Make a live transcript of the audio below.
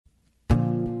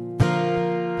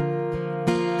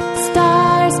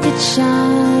could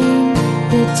shine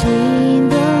between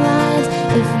the lines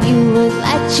if you would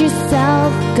let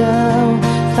yourself go.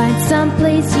 Find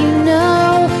someplace you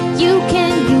know you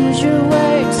can use your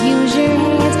words, use your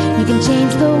hands. You can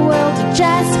change the world, you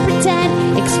just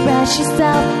pretend. Express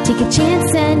yourself, take a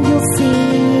chance and you'll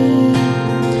see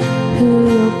who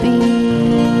you'll be.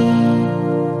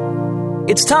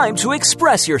 It's time to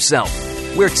express yourself,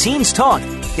 where teens talk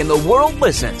and the world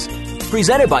listens.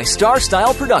 Presented by Star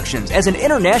Style Productions as an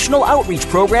international outreach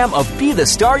program of Be the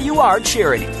Star You Are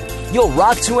charity. You'll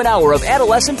rock to an hour of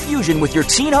adolescent fusion with your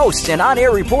teen hosts and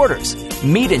on-air reporters.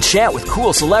 Meet and chat with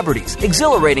cool celebrities,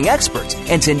 exhilarating experts,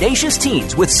 and tenacious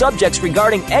teens with subjects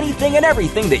regarding anything and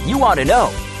everything that you want to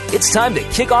know. It's time to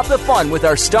kick off the fun with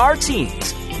our star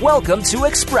teens. Welcome to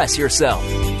Express Yourself.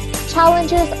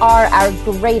 Challenges are our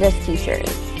greatest teachers.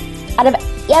 Out of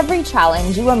every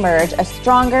challenge, you emerge a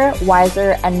stronger,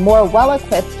 wiser, and more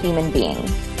well-equipped human being.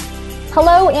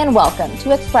 Hello and welcome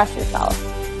to Express Yourself.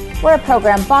 We're a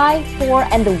program by, for,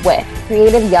 and with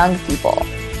creative young people.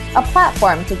 A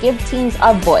platform to give teens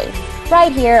a voice,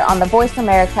 right here on the Voice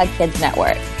America Kids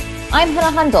Network. I'm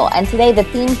Henna Hundal, and today the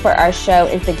theme for our show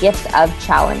is the gift of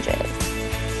challenges.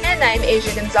 And I'm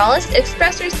Asya Gonzalez.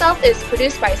 Express Yourself is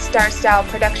produced by Star Style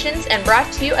Productions and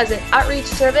brought to you as an outreach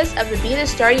service of the Be the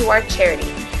Star You Are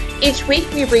charity. Each week,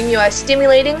 we bring you a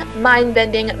stimulating,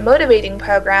 mind-bending, motivating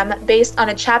program based on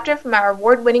a chapter from our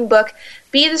award-winning book,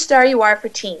 Be the Star You Are for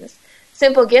Teens.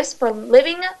 Simple gifts for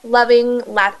living, loving,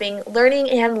 laughing,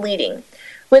 learning, and leading.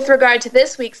 With regard to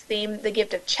this week's theme, the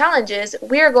gift of challenges,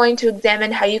 we are going to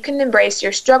examine how you can embrace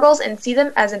your struggles and see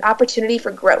them as an opportunity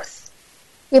for growth.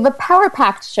 We have a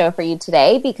power-packed show for you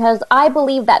today because I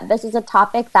believe that this is a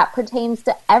topic that pertains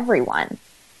to everyone.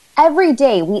 Every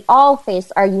day, we all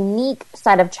face our unique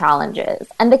set of challenges.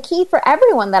 And the key for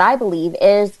everyone that I believe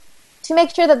is to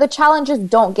make sure that the challenges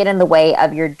don't get in the way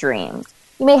of your dreams.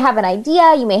 You may have an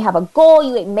idea, you may have a goal,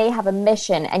 you may have a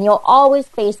mission, and you'll always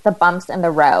face the bumps in the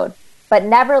road. But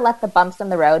never let the bumps in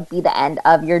the road be the end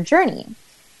of your journey.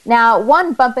 Now,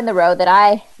 one bump in the road that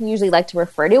I usually like to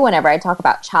refer to whenever I talk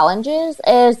about challenges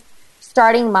is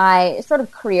starting my sort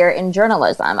of career in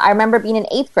journalism. I remember being in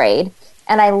 8th grade,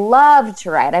 and I loved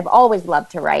to write. I've always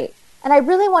loved to write. And I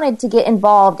really wanted to get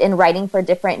involved in writing for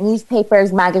different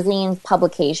newspapers, magazines,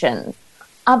 publications.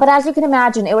 But as you can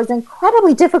imagine, it was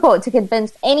incredibly difficult to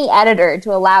convince any editor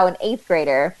to allow an 8th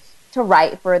grader to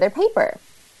write for their paper.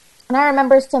 And I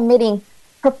remember submitting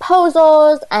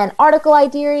proposals and article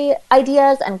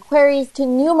ideas and queries to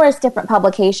numerous different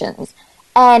publications.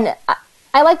 And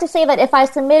I like to say that if I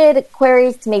submitted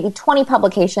queries to maybe 20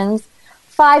 publications,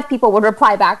 5 people would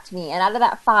reply back to me. And out of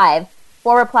that 5,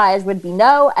 4 replies would be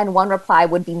no, and 1 reply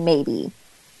would be maybe.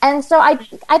 And so I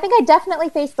think I definitely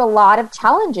faced a lot of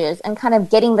challenges in kind of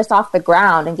getting this off the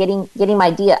ground and getting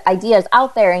my ideas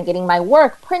out there and getting my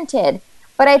work printed.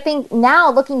 But I think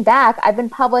now, looking back, I've been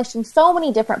published in so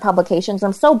many different publications.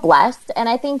 I'm so blessed. And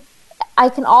I think I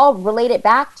can all relate it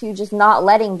back to just not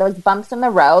letting those bumps in the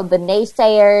road, the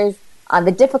naysayers,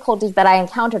 the difficulties that I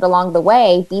encountered along the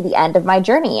way be the end of my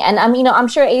journey. And I'm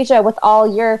sure, Asya, with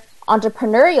all your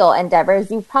entrepreneurial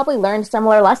endeavors, you've probably learned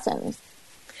similar lessons.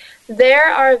 There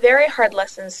are very hard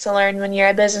lessons to learn when you're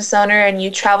a business owner and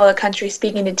you travel the country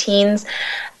speaking to teens.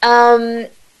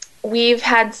 We've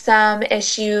had some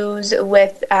issues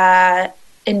with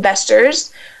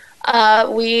investors.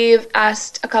 We've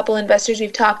asked a couple investors,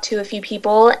 we've talked to a few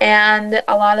people, and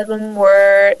a lot of them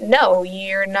were, no,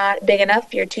 you're not big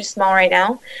enough, you're too small right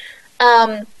now.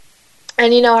 And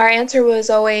our answer was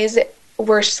always,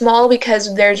 we're small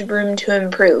because there's room to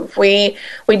improve. We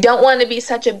don't want to be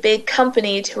such a big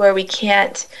company to where we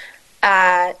can't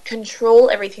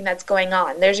control everything that's going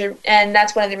on. And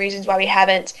that's one of the reasons why we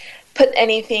haven't put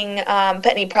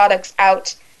any products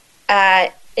out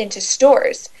into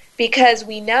stores, because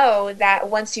we know that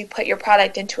once you put your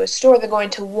product into a store, they're going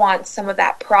to want some of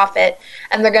that profit,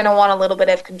 and they're going to want a little bit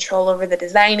of control over the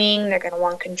designing. They're going to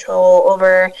want control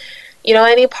over,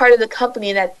 any part of the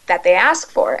company that they ask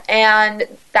for. And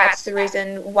that's the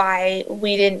reason why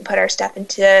we didn't put our stuff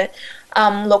into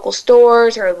local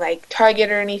stores or like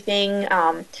Target or anything,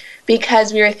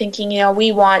 because we were thinking,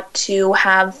 we want to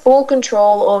have full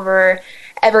control over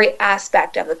every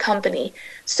aspect of the company.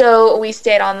 So we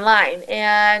stayed online.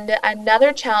 And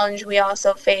another challenge we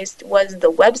also faced was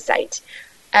the website.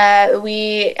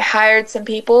 We hired some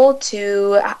people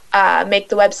to make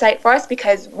the website for us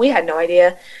because we had no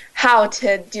idea how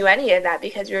to do any of that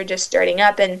because we were just starting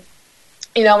up. And,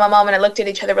 my mom and I looked at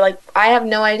each other, we're like, I have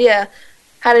no idea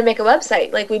how to make a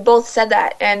website. Like, we both said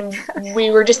that. And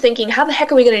we were just thinking, how the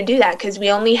heck are we going to do that? Because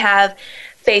we only have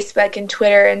Facebook and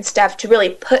Twitter and stuff to really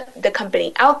put the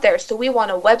company out there. So we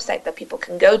want a website that people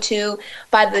can go to,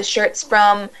 buy the shirts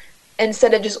from,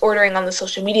 instead of just ordering on the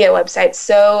social media websites.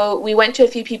 So we went to a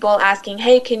few people asking,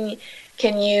 hey, can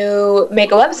you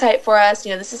make a website for us?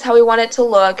 This is how we want it to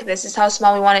look. This is how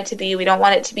small we want it to be. We don't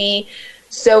want it to be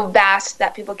so vast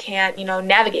that people can't,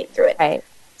 navigate through it. Right.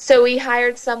 So we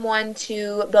hired someone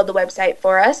to build the website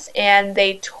for us, and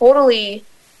they totally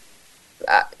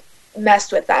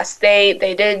messed with us. They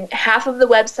did half of the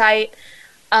website.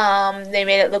 They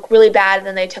made it look really bad, and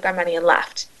then they took our money and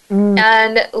left.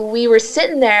 And we were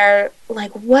sitting there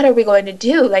like, what are we going to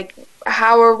do? Like,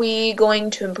 how are we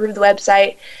going to improve the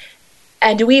website?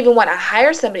 And do we even want to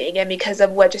hire somebody again because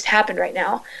of what just happened right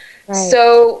now? Right.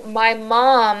 So my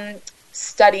mom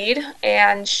studied,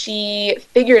 and she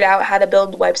figured out how to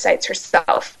build websites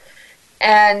herself.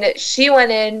 And she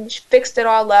went in, she fixed it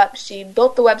all up, she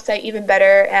built the website even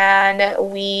better,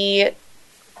 and we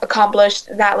accomplished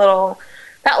that little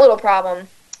problem.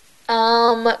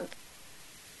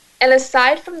 And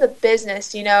aside from the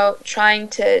business, trying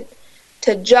to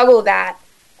juggle that,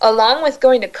 along with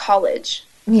going to college,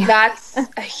 that's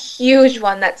a huge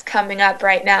one that's coming up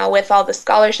right now with all the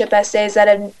scholarship essays that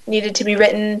have needed to be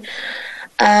written,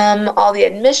 all the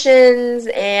admissions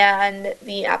and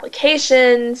the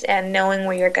applications and knowing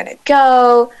where you're going to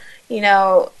go.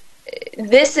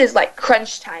 This is like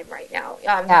crunch time right now.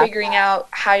 Figuring out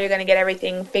how you're going to get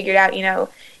everything figured out.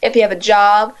 If you have a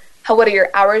job, what are your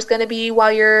hours going to be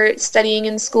while you're studying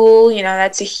in school?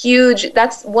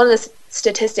 That's one of the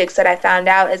statistics that I found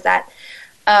out, is that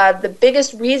the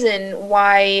biggest reason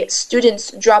why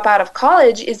students drop out of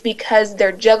college is because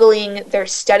they're juggling their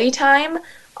study time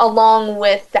along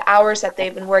with the hours that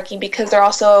they've been working, because they're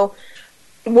also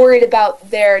worried about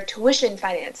their tuition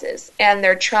finances, and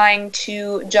they're trying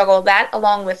to juggle that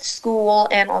along with school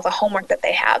and all the homework that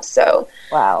they have. So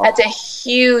that's a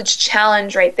huge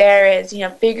challenge right there, is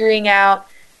figuring out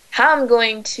how I'm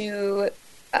going to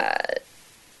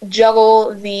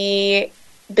juggle the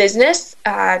business,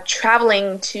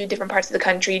 traveling to different parts of the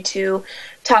country to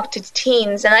talk to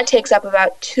teens, and that takes up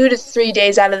about 2 to 3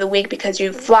 days out of the week, because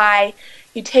you fly,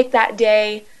 you take that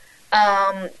day,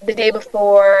 the day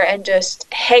before, and just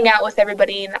hang out with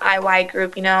everybody in the IY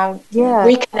group,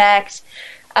 reconnect,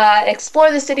 explore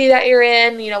the city that you're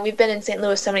in. We've been in St.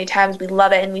 Louis so many times, we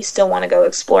love it, and we still want to go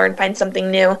explore and find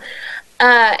something new.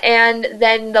 And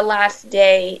then the last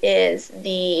day is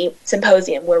the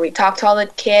symposium, where we talk to all the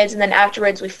kids, and then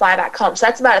afterwards we fly back home. So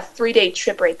that's about a 3-day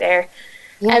trip right there.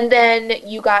 Yeah. And then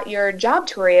you got your job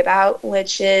to worry about,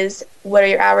 which is what are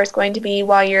your hours going to be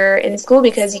while you're in school,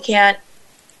 because you can't,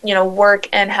 work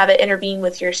and have it intervene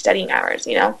with your studying hours,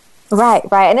 Right.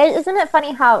 And isn't it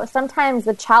funny how sometimes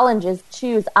the challenges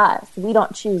choose us? We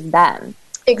don't choose them.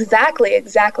 Exactly.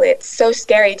 It's so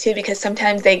scary, too, because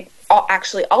sometimes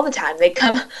all the time, they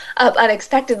come up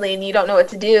unexpectedly, and you don't know what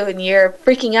to do, and you're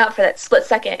freaking out for that split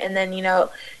second, and then, you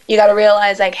got to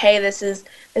realize, like, hey, this is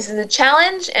a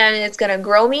challenge, and it's going to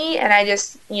grow me, and I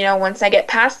just, once I get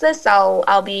past this,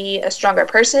 I'll be a stronger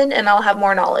person, and I'll have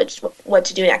more knowledge what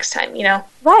to do next time,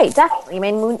 Right, definitely. I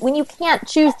mean, when you can't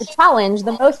choose the challenge,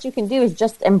 the most you can do is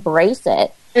just embrace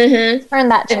it. Mm-hmm. Turn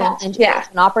that challenge into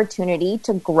an opportunity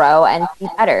to grow and be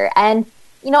better. And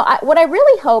what I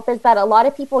really hope is that a lot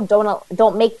of people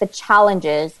don't make the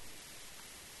challenges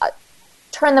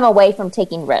turn them away from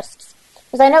taking risks.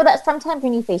 Because I know that sometimes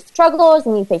when you face struggles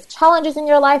and you face challenges in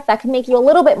your life, that can make you a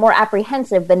little bit more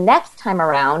apprehensive the next time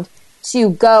around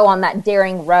to go on that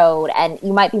daring road, and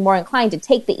you might be more inclined to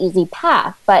take the easy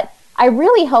path. But I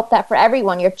really hope that for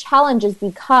everyone, your challenges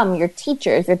become your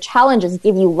teachers. Your challenges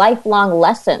give you lifelong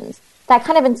lessons that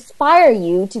kind of inspire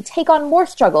you to take on more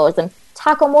struggles and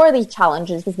tackle more of these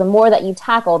challenges, because the more that you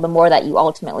tackle, the more that you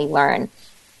ultimately learn.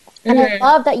 And I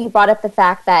love that you brought up the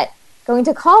fact that going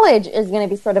to college is going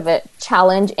to be sort of a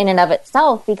challenge in and of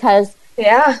itself, because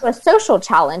it's a social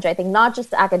challenge, I think, not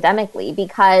just academically,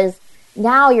 because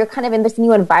now you're kind of in this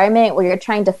new environment where you're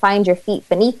trying to find your feet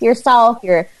beneath yourself.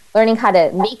 You're learning how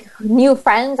to make new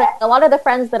friends. A lot of the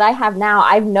friends that I have now,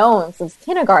 I've known since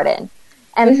kindergarten.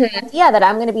 And the idea that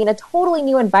I'm going to be in a totally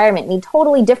new environment, meet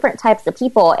totally different types of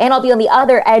people, and I'll be on the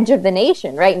other edge of the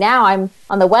nation. Right now, I'm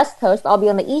on the West Coast, I'll be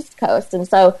on the East Coast. And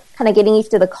so kind of getting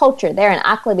used to the culture there and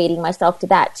acclimating myself to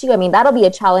that too. I mean, that'll be a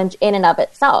challenge in and of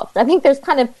itself. I think there's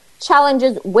kind of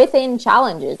challenges within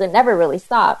challenges. It never really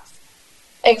stops.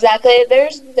 Exactly.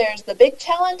 There's the big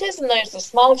challenges, and there's the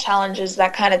small challenges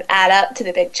that kind of add up to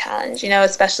the big challenge,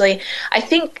 especially I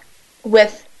think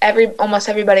with almost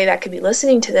everybody that could be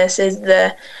listening to this, is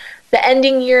the the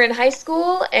ending year in high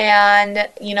school, and,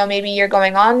 maybe you're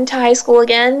going on to high school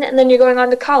again, and then you're going on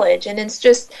to college. And it's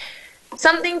just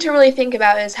something to really think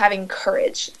about is having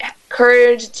courage.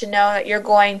 Courage to know that you're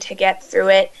going to get through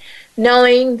it,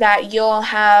 knowing that you'll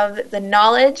have the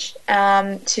knowledge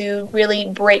to really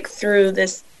break through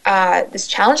this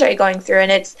challenge that you're going through.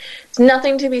 And it's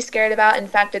nothing to be scared about. In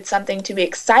fact, it's something to be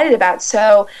excited about.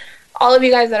 So all of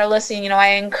you guys that are listening, I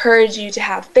encourage you to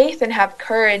have faith and have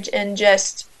courage, and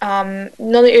just know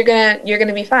that you're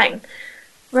gonna be fine.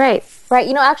 Right.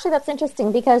 Actually, that's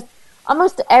interesting, because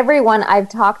almost everyone I've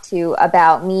talked to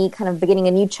about me kind of beginning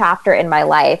a new chapter in my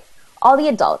life, all the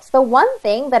adults, the one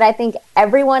thing that I think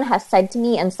everyone has said to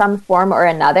me in some form or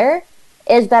another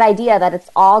is that idea that it's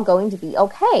all going to be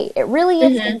okay. It really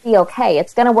is going to be okay.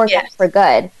 It's going to work out for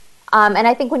good. And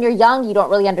I think when you're young, you don't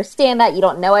really understand that. You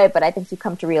don't know it, but I think you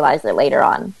come to realize it later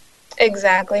on.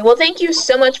 Exactly. Well, thank you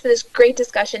so much for this great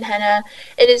discussion, Henna.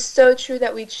 It is so true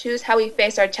that we choose how we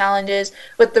face our challenges.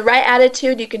 With the right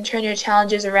attitude, you can turn your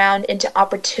challenges around into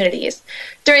opportunities.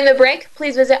 During the break,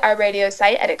 please visit our radio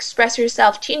site at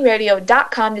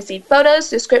expressyourselfteenradio.com to see photos,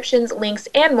 descriptions, links,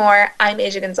 and more. I'm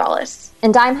Asya Gonzalez.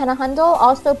 And I'm Henna Hundal.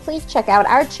 Also, please check out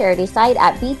our charity site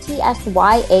at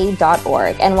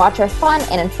btsya.org and watch our fun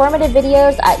and informative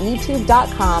videos at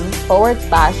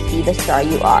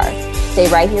youtube.com/BeTheStarYouAre. Stay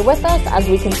right here with us as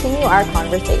we continue our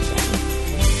conversation.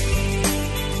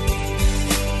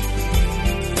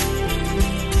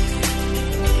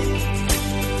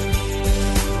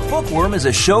 Bookworm is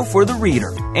a show for the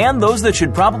reader and those that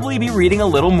should probably be reading a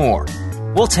little more.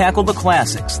 We'll tackle the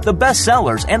classics, the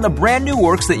bestsellers, and the brand new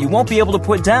works that you won't be able to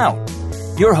put down.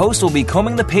 Your host will be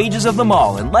combing the pages of them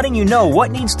all and letting you know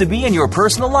what needs to be in your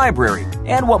personal library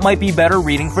and what might be better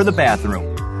reading for the bathroom.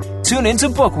 Tune into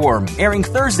Bookworm, airing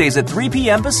Thursdays at 3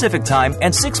 p.m. Pacific Time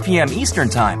and 6 p.m. Eastern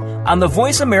Time on the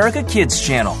Voice America Kids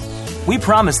channel. We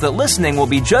promise that listening will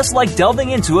be just like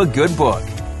delving into a good book.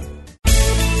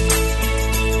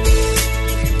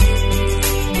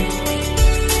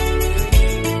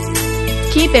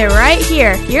 Keep it right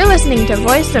here. You're listening to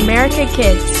Voice America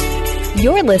Kids.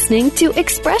 You're listening to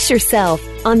Express Yourself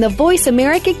on the Voice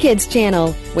America Kids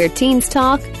channel, where teens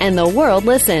talk and the world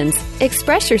listens.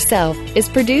 Express Yourself is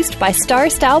produced by Star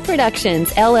Style Productions,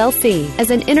 LLC,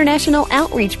 as an international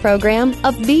outreach program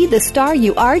of Be the Star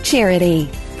You Are charity.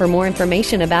 For more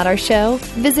information about our show,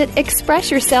 visit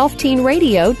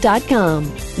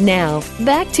expressyourselfteenradio.com. Now,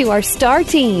 back to our star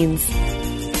teens.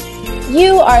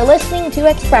 You are listening to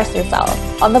Express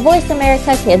Yourself on the Voice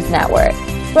America Kids Network,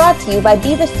 brought to you by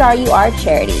Be the Star You Are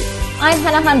charity. I'm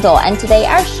Henna Hundal, and today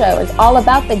our show is all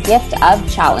about the gift of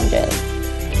challenges.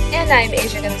 And I'm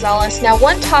Asya Gonzalez. Now,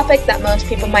 one topic that most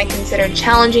people might consider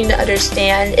challenging to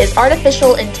understand is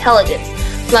artificial intelligence.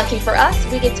 Lucky for us,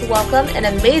 we get to welcome an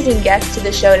amazing guest to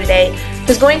the show today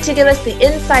who's going to give us the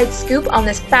inside scoop on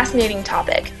this fascinating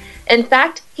topic. In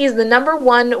fact, he's the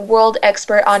 #1 world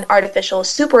expert on artificial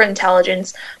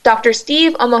superintelligence, Dr.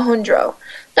 Steve Omohondro.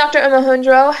 Dr.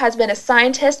 Omohondro has been a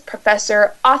scientist,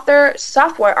 professor, author,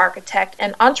 software architect,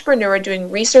 and entrepreneur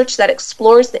doing research that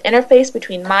explores the interface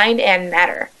between mind and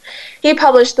matter. He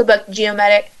published the book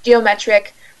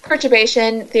Geometric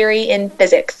Perturbation Theory in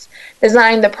Physics,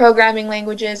 designed the programming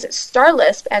languages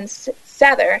StarLisp and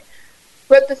Sather,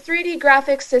 wrote the 3D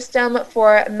graphics system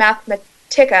for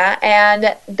Mathematica,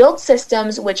 and built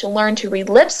systems which learn to read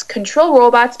lips, control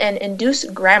robots, and induce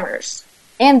grammars.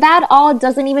 And that all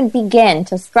doesn't even begin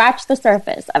to scratch the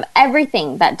surface of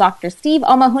everything that Dr. Steve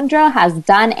Omohondro has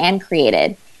done and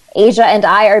created. Asya and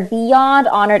I are beyond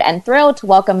honored and thrilled to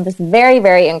welcome this very,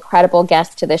 very incredible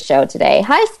guest to the show today.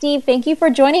 Hi, Steve. Thank you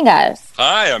for joining us.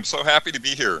 Hi, I'm so happy to be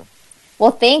here.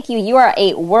 Well, thank you. You are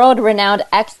a world-renowned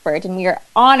expert, and we are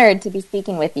honored to be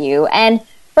speaking with you. And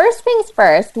first things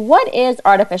first, what is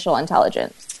artificial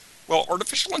intelligence? Well,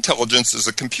 artificial intelligence is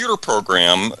a computer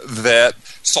program that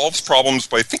solves problems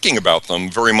by thinking about them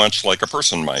very much like a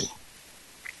person might.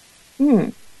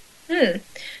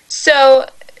 So,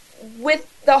 with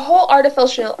the whole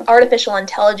artificial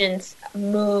intelligence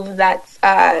move that's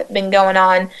been going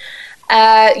on,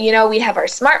 we have our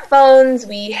smartphones,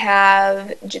 we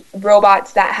have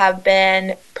robots that have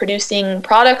been producing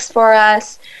products for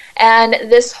us, and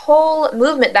this whole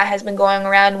movement that has been going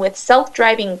around with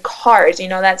self-driving cars,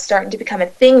 that's starting to become a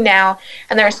thing now,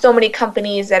 and there are so many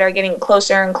companies that are getting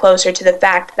closer and closer to the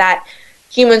fact that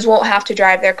humans won't have to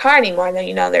drive their car anymore.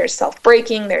 There's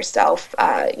self-braking, there's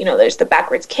there's the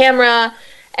backwards camera,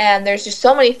 and there's just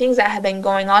so many things that have been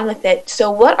going on with it.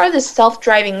 So what are the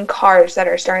self-driving cars that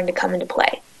are starting to come into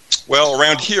play? Well,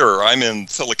 around here, I'm in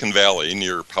Silicon Valley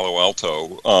near Palo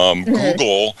Alto.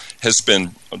 Google has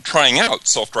been trying out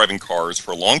self-driving cars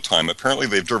for a long time. Apparently,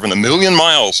 they've driven 1 million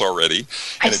miles already.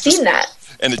 I've seen that.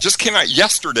 And it just came out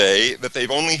yesterday that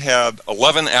they've only had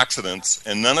 11 accidents,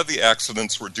 and none of the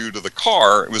accidents were due to the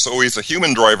car. It was always a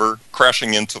human driver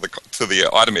crashing into the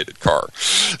automated car.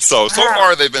 So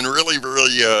far, they've been really,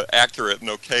 really accurate and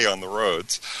okay on the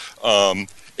roads.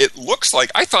 It looks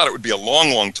like, I thought it would be a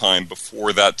long, long time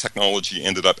before that technology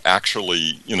ended up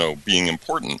actually, being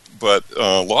important. But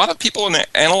a lot of people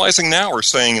analyzing now are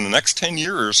saying in the next 10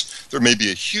 years, there may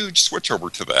be a huge switch over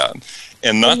to that.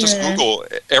 And not just Google,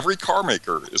 every car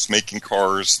maker is making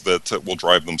cars that will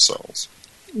drive themselves.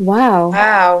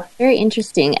 Wow. Very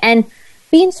interesting. And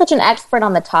being such an expert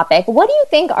on the topic, what do you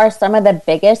think are some of the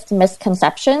biggest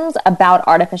misconceptions about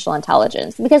artificial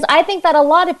intelligence? Because I think that a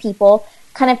lot of people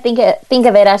kind of think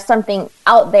of it as something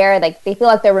out there, like they feel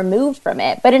like they're removed from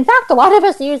it. But in fact, a lot of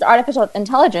us use artificial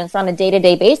intelligence on a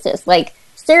day-to-day basis, like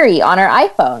Siri on our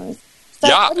iPhones. So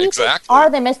what do you think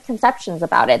are the misconceptions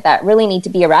about it that really need to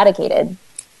be eradicated?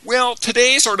 Well,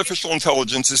 today's artificial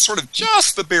intelligence is sort of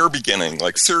just the bare beginning.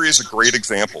 Like Siri is a great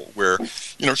example where,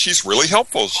 she's really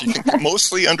helpful. She can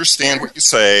mostly understand what you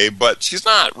say, but she's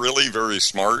not really very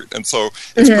smart. And so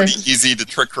it's pretty easy to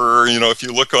trick her. If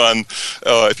you look on,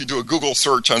 if you do a Google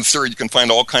search on Siri, you can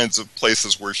find all kinds of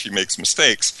places where she makes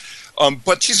mistakes.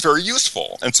 But she's very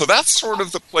useful. And so that's sort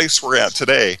of the place we're at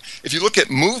today. If you look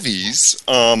at movies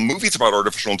about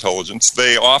artificial intelligence,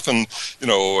 they often,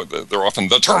 they're often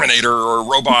the Terminator or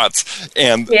robots.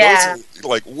 And those are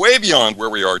like way beyond where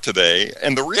we are today.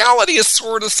 And the reality is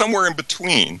sort of somewhere in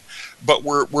between. But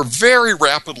we're very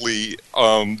rapidly,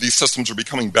 these systems are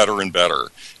becoming better and better.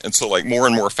 And so like more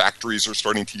and more factories are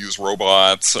starting to use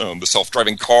robots. The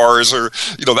self-driving cars are,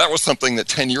 that was something that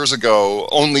 10 years ago,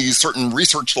 only certain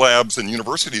research labs and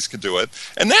universities could do it.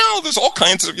 And now there's all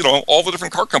kinds of, all the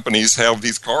different car companies have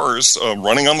these cars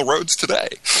running on the roads today.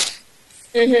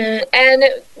 And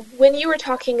when you were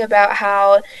talking about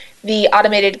how the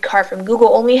automated car from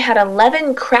Google only had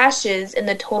 11 crashes in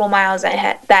the total miles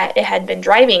that it had been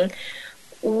driving,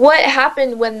 what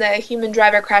happened when the human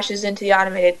driver crashes into the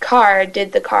automated car?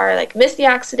 Did the car miss the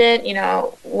accident?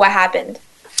 What happened?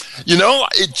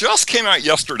 It just came out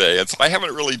yesterday. I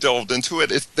haven't really delved into it.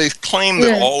 They claim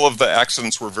that all of the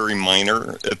accidents were very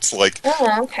minor. It's like,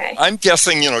 I'm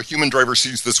guessing, human driver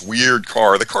sees this weird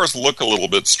car. The cars look a little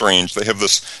bit strange. They have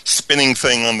this spinning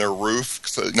thing on their roof.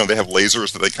 So, they have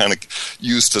lasers that they kind of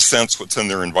use to sense what's in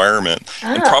their environment.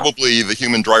 And probably the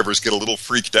human drivers get a little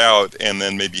freaked out and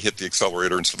then maybe hit the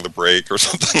accelerator instead of the brake or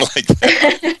something like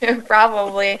that.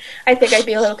 Probably. I think I'd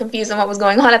be a little confused on what was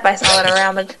going on if I saw it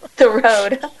around the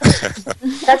road.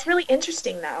 That's really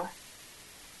interesting, though.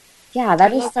 Yeah,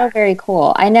 that is so very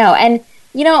cool. I know. And,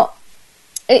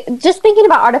 just thinking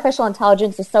about artificial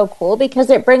intelligence is so cool because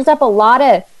it brings up a lot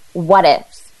of what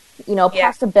ifs,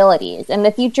 possibilities. And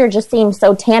the future just seems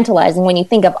so tantalizing when you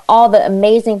think of all the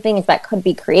amazing things that could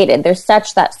be created. There's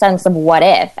such that sense of what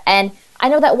if. And I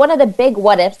know that one of the big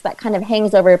what ifs that kind of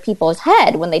hangs over people's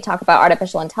head when they talk about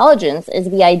artificial intelligence is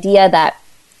the idea that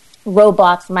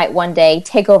robots might one day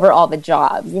take over all the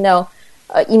jobs.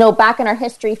 Back in our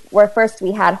history where first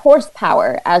we had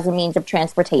horsepower as a means of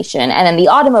transportation, and then the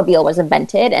automobile was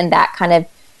invented, and that kind of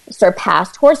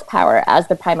surpassed horsepower as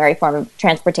the primary form of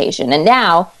transportation. And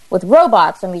now with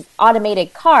robots and these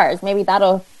automated cars, maybe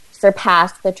that'll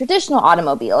surpass the traditional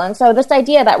automobile. And so this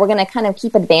idea that we're going to kind of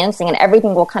keep advancing and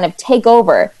everything will kind of take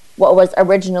over what was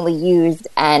originally used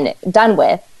and done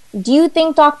with. Do you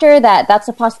think, Doctor, that that's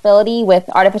a possibility with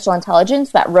artificial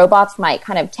intelligence, that robots might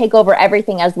kind of take over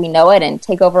everything as we know it and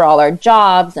take over all our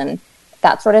jobs and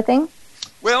that sort of thing?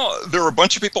 Well, there are a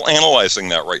bunch of people analyzing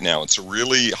that right now. It's a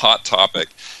really hot topic.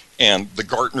 And the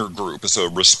Gartner Group is a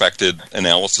respected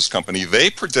analysis company. They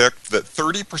predict that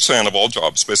 30% of all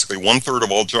jobs, basically 1/3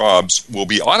 of all jobs, will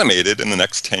be automated in the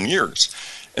next 10 years.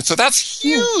 And so that's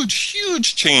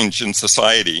huge change in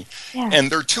society. Yeah. And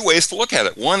there are two ways to look at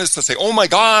it. One is to say, oh my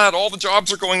God, all the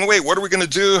jobs are going away. What are we going to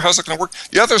do? How's it going to work?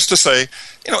 The other is to say,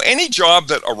 any job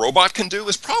that a robot can do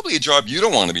is probably a job you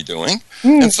don't want to be doing.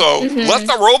 And so let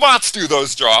the robots do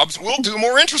those jobs. We'll do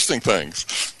more interesting things.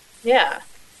 Yeah,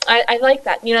 I like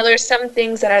that. There's some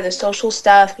things that are the social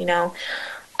stuff,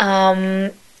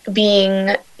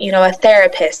 being, a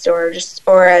therapist or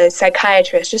a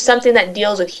psychiatrist, just something that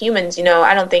deals with humans.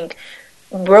 I don't think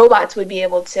robots would be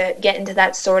able to get into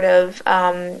that sort of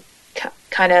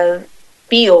kind of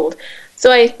field.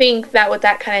 So I think that with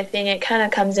that kind of thing, it kind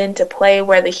of comes into play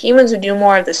where the humans would do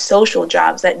more of the social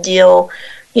jobs that deal,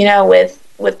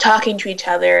 with talking to each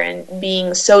other and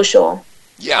being social.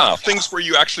 Yeah, things where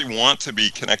you actually want to be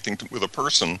connecting with a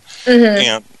person.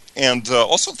 And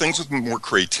also things with more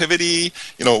creativity.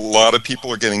 You know, a lot of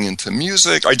people are getting into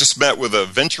music. I just met with a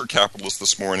venture capitalist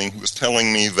this morning who was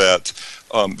telling me that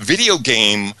video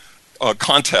game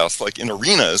contests, like in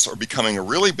arenas, are becoming a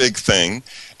really big thing,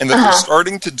 and that they're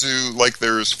starting to do, like,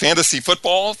 there's fantasy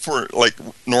football for, like,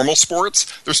 normal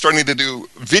sports. They're starting to do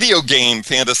video game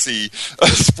fantasy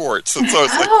sports. And so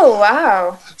it's like, oh,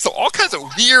 wow. So all kinds of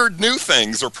weird new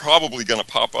things are probably going to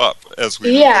pop up as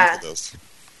we move into this.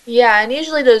 Yeah, and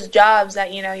usually those jobs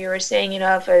that, you were saying,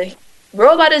 if a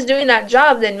robot is doing that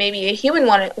job, then maybe a human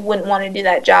wouldn't want to do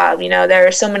that job. There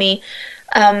are so many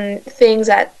things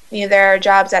that, there are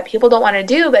jobs that people don't want to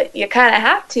do, but you kind of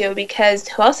have to, because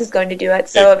who else is going to do it?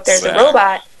 So if there's a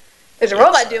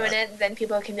robot doing it, then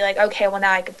people can be like, okay, well,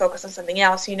 now I can focus on something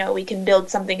else. We can build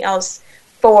something else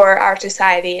for our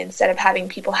society instead of having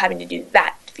people having to do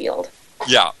that field.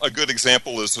 Yeah, a good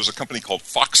example is there's a company called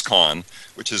Foxconn,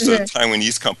 which is a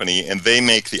Taiwanese company, and they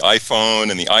make the iPhone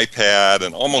and the iPad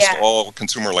and almost all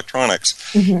consumer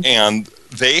electronics. And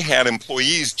they had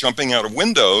employees jumping out of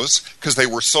windows because they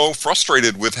were so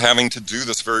frustrated with having to do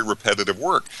this very repetitive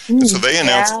work. And so they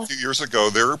announced a few years ago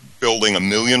they're building 1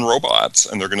 million robots,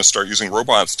 and they're going to start using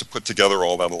robots to put together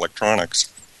all that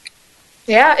electronics.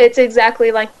 Yeah, it's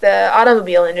exactly like the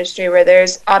automobile industry, where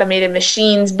there's automated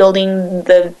machines building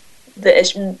the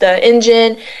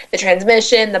engine, the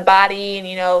transmission, the body,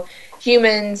 and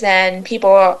humans and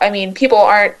people. People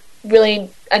aren't really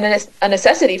a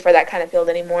necessity for that kind of field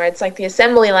anymore. It's like the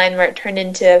assembly line, where it turned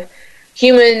into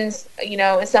humans,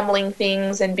 assembling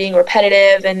things and being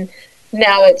repetitive, and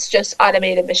now it's just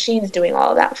automated machines doing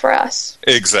all of that for us.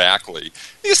 Exactly.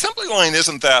 The assembly line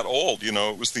isn't that old.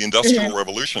 It was the Industrial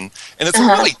Revolution, and it's a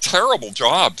really terrible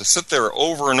job to sit there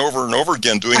over and over and over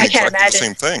again doing exactly the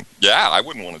same thing. Yeah, I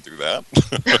wouldn't want to do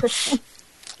that.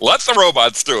 Let the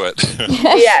robots do it.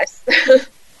 Yes.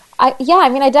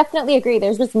 I definitely agree.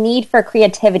 There's this need for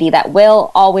creativity that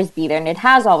will always be there, and it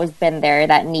has always been there,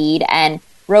 that need, and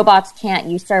robots can't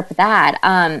usurp that.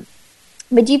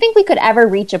 But do you think we could ever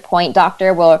reach a point,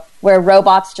 Doctor, where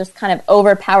robots just kind of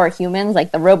overpower humans,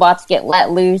 like the robots get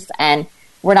let loose and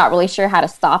we're not really sure how to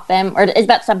stop them? Or is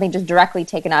that something just directly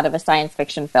taken out of a science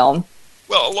fiction film?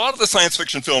 Well, a lot of the science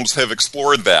fiction films have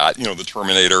explored that, the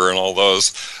Terminator and all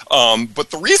those. But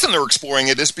the reason they're exploring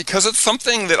it is because it's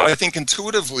something that I think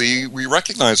intuitively we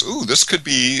recognize, this could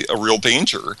be a real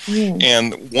danger.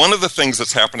 And one of the things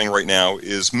that's happening right now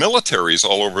is militaries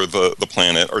all over the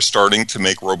planet are starting to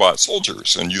make robot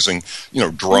soldiers and using,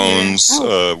 drones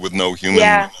with no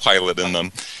human pilot in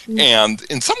them. And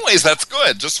in some ways that's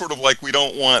good, just sort of like we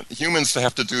don't want humans to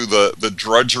have to do the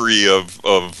drudgery of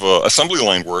assembly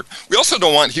line work. We also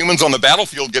don't want humans on the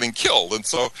battlefield getting killed. And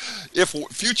so if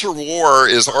future war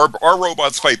is our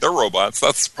robots fight their robots,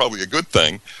 that's probably a good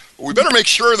thing. But we better make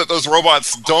sure that those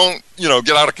robots don't,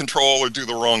 get out of control or do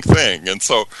the wrong thing. And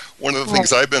so one of the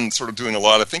things I've been sort of doing a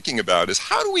lot of thinking about is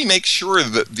how do we make sure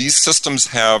that these systems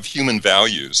have human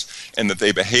values and that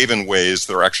they behave in ways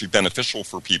that are actually beneficial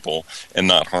for people and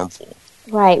not harmful?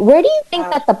 Right. Where do you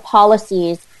think that the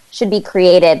policies should be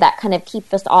created that kind of keep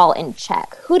this all in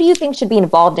check? Who do you think should be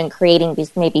involved in creating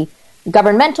these maybe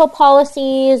governmental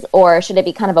policies, or should it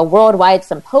be kind of a worldwide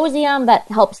symposium that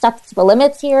helps set the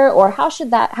limits here, or how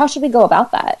should we go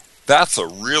about that? That's a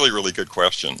really, really good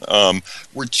question.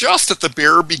 We're just at the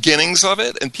bare beginnings of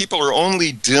it, and people are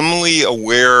only dimly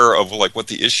aware of what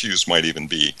the issues might even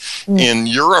be. In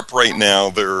Europe right now,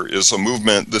 there is a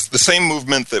movement, the same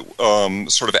movement that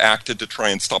sort of acted to try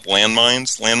and stop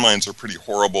landmines. Landmines are pretty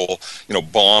horrible,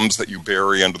 bombs that you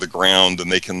bury under the ground, and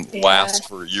they can last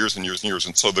for years and years and years.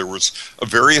 And so there was a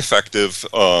very effective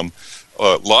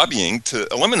lobbying to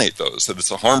eliminate those, that it's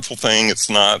a harmful thing, it's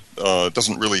not,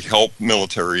 doesn't really help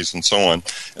militaries and so on.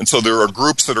 And so there are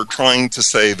groups that are trying to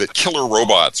say that killer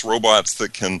robots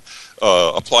that can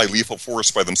apply lethal force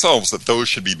by themselves, that those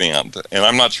should be banned. And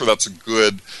I'm not sure that's a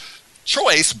good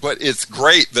choice, but it's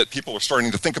great that people are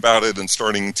starting to think about it and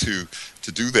starting to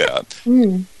do that.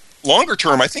 Longer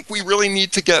term, I think we really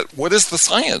need to get, what is the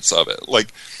science of it?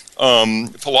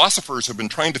 Philosophers have been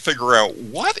trying to figure out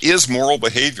what is moral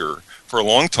behavior for a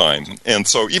long time. And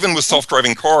so even with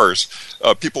self-driving cars,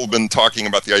 people have been talking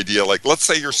about the idea, let's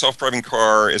say your self-driving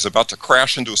car is about to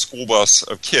crash into a school bus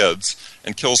of kids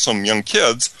and kill some young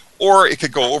kids, or it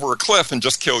could go over a cliff and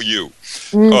just kill you.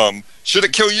 Should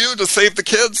it kill you to save the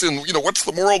kids? And, what's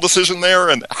the moral decision there?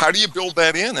 And how do you build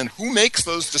that in? And who makes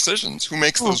those decisions? Who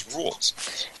makes those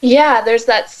rules? Yeah, there's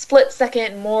that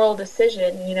split-second moral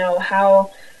decision.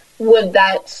 How would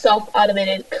that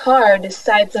self-automated car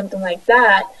decide something like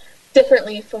that?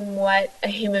 differently from what a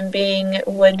human being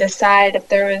would decide if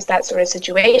there was that sort of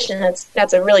situation.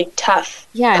 That's a really tough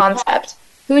concept.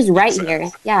 Who's right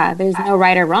here? Yeah, there's no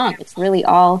right or wrong. It's really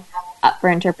all up for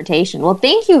interpretation. Well,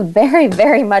 thank you very,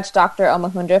 very much, Dr.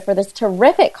 Omohondro, for this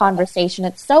terrific conversation.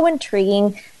 It's so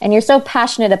intriguing, and you're so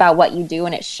passionate about what you do,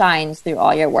 and it shines through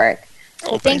all your work.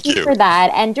 So thank you for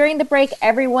that. And during the break,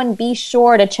 everyone be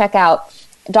sure to check out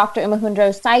Dr.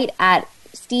 Omohondro's site at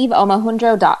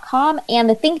steveomohondro.com and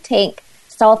the think tank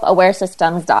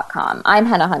selfawaresystems.com. I'm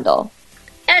Henna Hundal.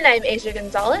 And I'm Asya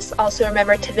Gonzalez. Also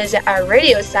remember to visit our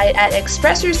radio site at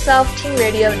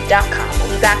expressyourselfteenradio.com.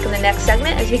 We'll be back in the next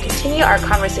segment as we continue our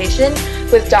conversation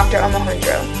with Dr.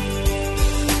 Omohondro.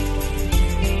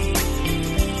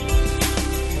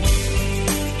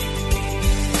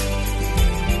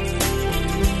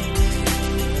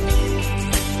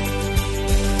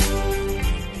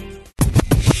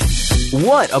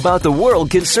 What about the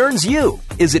world concerns you?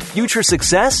 Is it future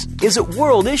success? Is it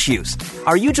world issues?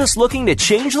 Are you just looking to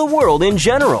change the world in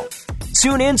general?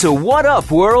 Tune in to What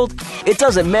Up, World! It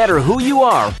doesn't matter who you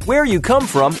are, where you come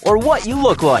from, or what you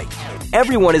look like.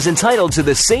 Everyone is entitled to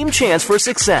the same chance for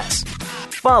success.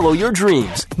 Follow your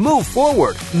dreams, move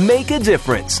forward, make a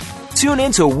difference. Tune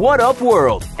in to What Up,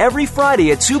 World! Every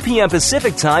Friday at 2 p.m.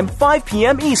 Pacific Time, 5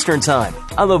 p.m. Eastern Time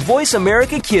on the Voice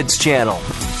America Kids channel.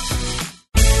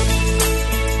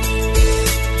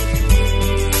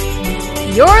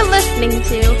 You're listening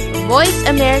to Voice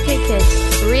America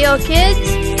Kids. Real kids,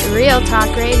 real talk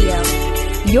radio.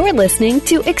 You're listening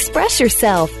to Express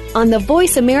Yourself on the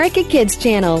Voice America Kids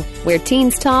channel, where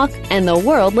teens talk and the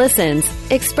world listens.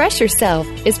 Express Yourself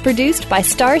is produced by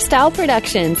StarStyle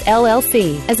Productions,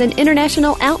 LLC, as an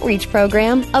international outreach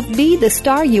program of Be the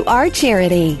Star You Are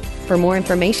charity. For more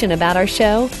information about our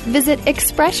show, visit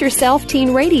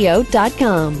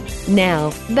expressyourselfteenradio.com.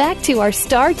 Now, back to our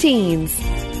star teens.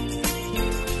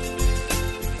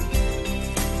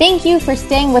 Thank you for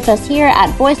staying with us here at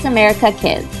Voice America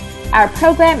Kids. Our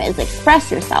program is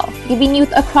Express Yourself, giving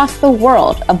youth across the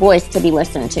world a voice to be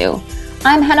listened to.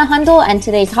 I'm Henna Hundal, and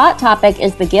today's hot topic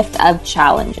is the gift of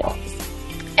challenges.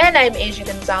 And I'm Asya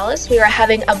Gonzalez. We are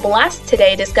having a blast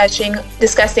today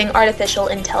discussing artificial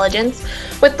intelligence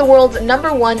with the world's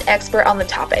 #1 expert on the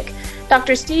topic,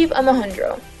 Dr. Steve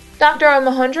Omohondro. Dr.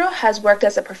 Omohondro has worked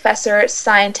as a professor,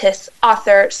 scientist,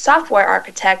 author, software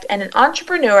architect, and an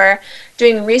entrepreneur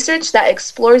doing research that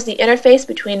explores the interface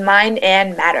between mind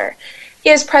and matter. He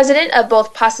is president of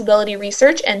both Possibility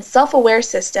Research and Self-Aware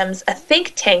Systems, a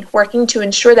think tank working to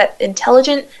ensure that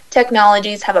intelligent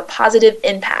technologies have a positive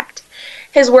impact.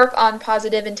 His work on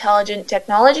positive intelligent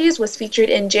technologies was featured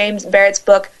in James Barrett's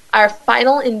book, Our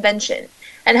Final Invention,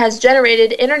 and has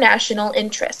generated international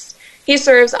interest. He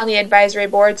serves on the advisory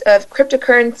boards of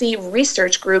Cryptocurrency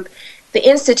Research Group, the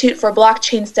Institute for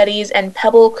Blockchain Studies, and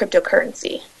Pebble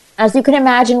Cryptocurrency. As you can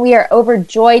imagine, we are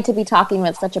overjoyed to be talking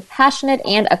with such a passionate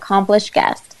and accomplished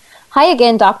guest. Hi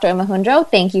again, Dr. Omohondro.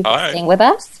 Thank you for staying with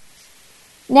us.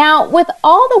 Now, with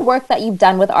all the work that you've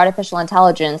done with artificial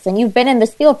intelligence, and you've been in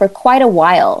this field for quite a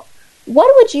while, what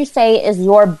would you say is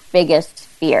your biggest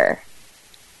fear?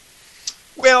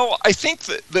 Well, I think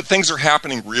that things are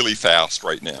happening really fast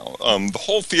right now. The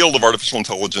whole field of artificial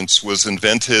intelligence was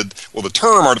invented, well, the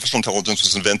term artificial intelligence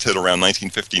was invented around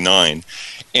 1959,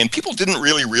 and people didn't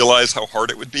really realize how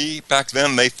hard it would be. Back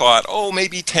then, they thought,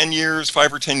 maybe 10 years,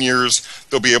 5 or 10 years,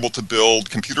 they'll be able to build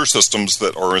computer systems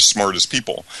that are as smart as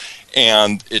people.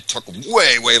 And it took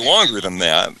way, way longer than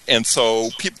that. And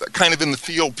so kind of in the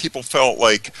field, people felt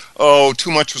like,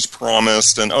 too much was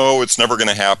promised, and it's never going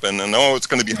to happen, and it's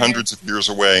going to be hundreds of years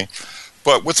away.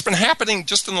 But what's been happening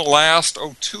just in the last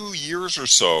 2 years or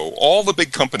so, all the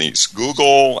big companies,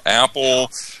 Google, Apple,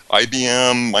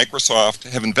 IBM, Microsoft,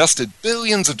 have invested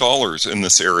billions of dollars in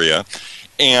this area.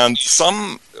 And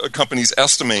some companies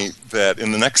estimate that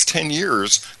in the next 10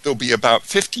 years, there'll be about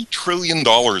 $50 trillion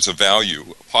of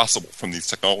value possible from these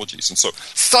technologies. And so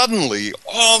suddenly,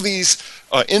 all these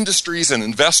industries and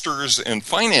investors and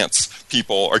finance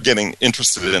people are getting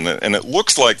interested in it. And it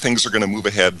looks like things are going to move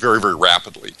ahead very, very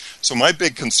rapidly. So my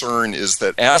big concern is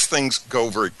that as things go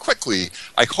very quickly,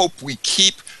 I hope we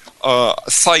keep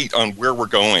sight on where we're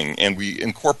going, and we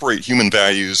incorporate human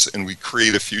values, and we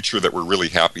create a future that we're really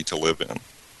happy to live in.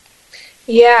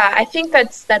 Yeah, I think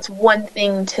that's one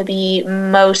thing to be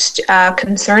most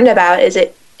concerned about. Is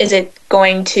it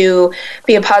going to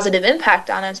be a positive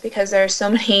impact on us? Because there are so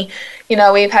many,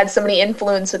 we've had so many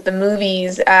influence with the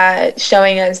movies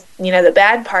showing us, the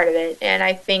bad part of it, and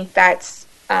I think that's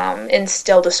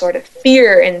instilled a sort of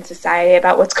fear in society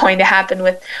about what's going to happen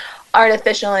with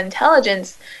artificial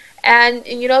intelligence. And,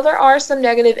 there are some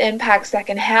negative impacts that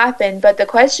can happen, but the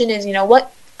question is,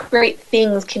 what great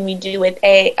things can we do with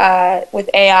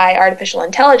AI, artificial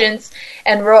intelligence,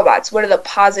 and robots? What are the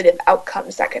positive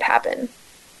outcomes that could happen?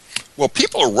 Well,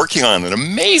 people are working on an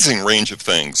amazing range of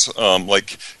things,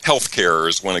 like healthcare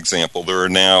is one example. There are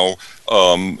now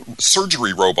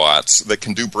surgery robots that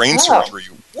can do brain surgery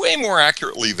way more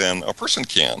accurately than a person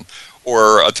can.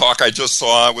 Or a talk I just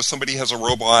saw was somebody has a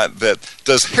robot that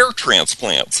does hair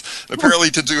transplants. Apparently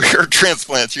to do hair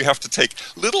transplants, you have to take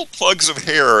little plugs of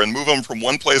hair and move them from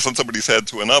one place on somebody's head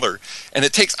to another. And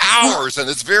it takes hours, and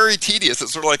it's very tedious.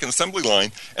 It's sort of like an assembly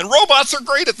line. And robots are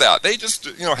great at that. They just,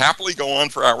 happily go on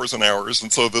for hours and hours.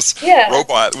 And so this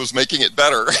robot was making it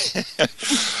better.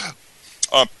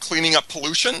 Cleaning up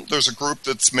pollution. There's a group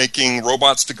that's making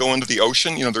robots to go into the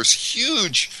ocean. There's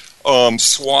huge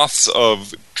swaths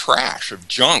of trash, of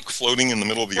junk floating in the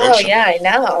middle of the ocean. Oh, yeah, I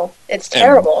know. It's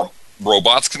terrible. And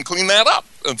robots can clean that up.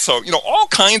 And so, all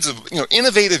kinds of,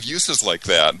 innovative uses like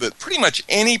that pretty much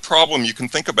any problem you can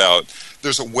think about,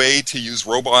 there's a way to use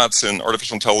robots and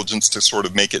artificial intelligence to sort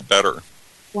of make it better.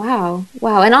 Wow.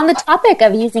 And on the topic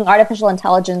of using artificial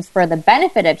intelligence for the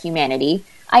benefit of humanity,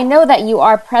 I know that you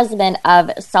are president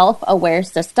of Self-Aware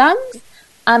Systems.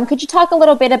 Could you talk a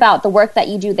little bit about the work that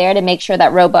you do there to make sure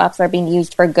that robots are being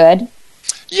used for good?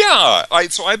 Yeah,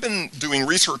 so I've been doing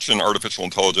research in artificial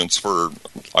intelligence for,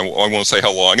 I won't say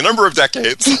how long, a number of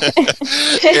decades.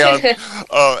 And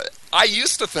I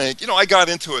used to think, I got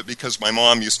into it because my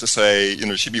mom used to say,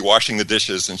 she'd be washing the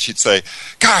dishes and she'd say,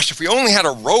 gosh, if we only had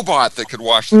a robot that could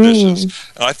wash the dishes.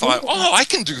 And I thought, I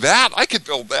can do that. I could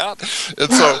build that.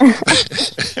 And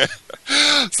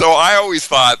so I always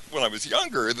thought when I was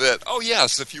younger that,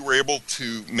 yes, if you were able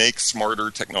to make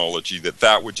smarter technology,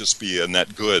 that would just be a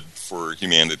net good for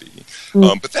humanity.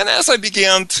 But then as I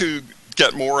began to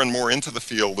get more and more into the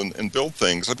field and build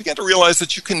things, I began to realize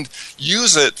that you can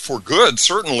use it for good,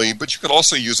 certainly, but you could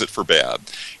also use it for bad.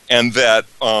 And that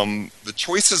the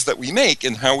choices that we make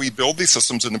and how we build these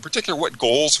systems, and in particular what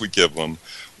goals we give them,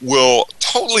 will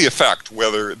totally affect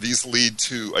whether these lead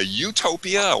to a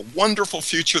utopia, a wonderful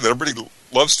future that everybody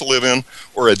loves to live in,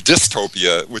 or a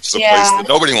dystopia, which is a place that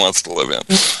nobody wants to live in.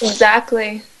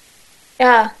 Exactly.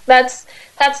 Yeah, that's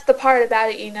the part about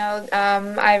it,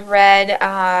 I've read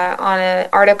on an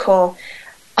article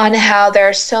on how there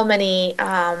are so many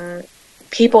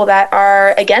people that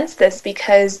are against this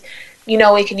because,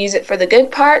 we can use it for the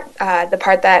good part, the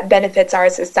part that benefits our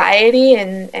society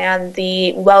and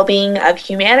the well-being of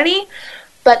humanity.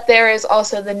 But there is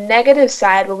also the negative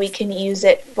side where we can use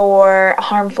it for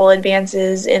harmful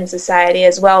advances in society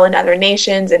as well, in other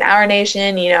nations, in our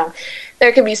nation.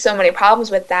 There can be so many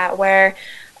problems with that where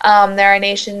there are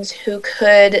nations who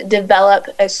could develop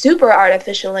a super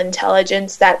artificial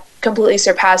intelligence that completely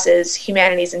surpasses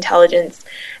humanity's intelligence,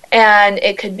 and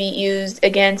it could be used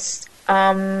against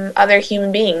other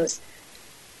human beings.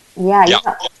 Yeah,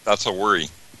 that's a worry.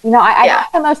 I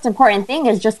think the most important thing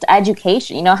is just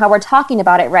education, how we're talking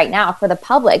about it right now for the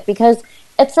public, because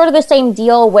it's sort of the same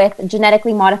deal with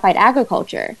genetically modified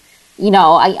agriculture.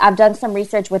 I've done some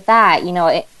research with that,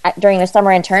 during the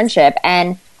summer internship,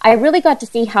 and I really got to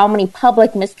see how many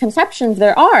public misconceptions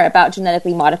there are about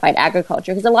genetically modified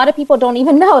agriculture, because a lot of people don't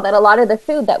even know that a lot of the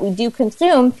food that we do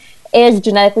consume is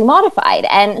genetically modified.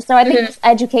 And so I think this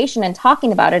education and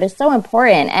talking about it is so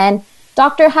important. And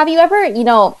Doctor, have you ever,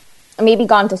 maybe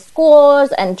gone to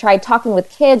schools and tried talking with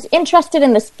kids interested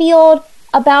in this field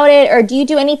about it? Or do you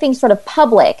do anything sort of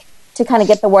public to kind of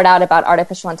get the word out about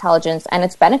artificial intelligence and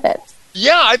its benefits?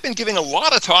 Yeah, I've been giving a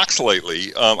lot of talks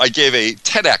lately. I gave a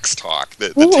TEDx talk.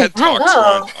 The TED Talks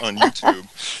are on YouTube.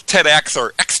 TEDx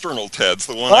are external TEDs.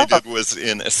 The one I did was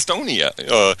in Estonia,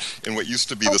 in what used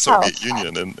to be the Soviet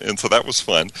Union, and so that was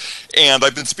fun. And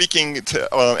I've been speaking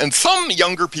to, and some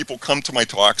younger people come to my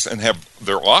talks and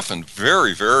they're often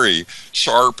very, very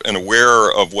sharp and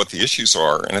aware of what the issues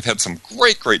are, and I've had some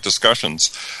great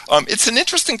discussions. It's an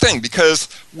interesting thing because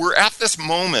we're at this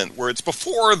moment where it's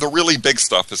before the really big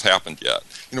stuff has happened yet.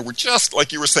 We're just,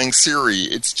 like you were saying, Siri,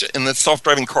 and the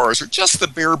self-driving cars are just the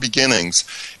bare beginnings.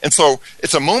 And so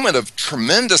it's a moment of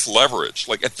tremendous leverage.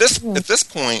 Like at this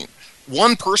point,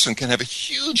 one person can have a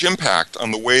huge impact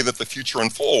on the way that the future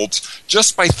unfolds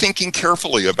just by thinking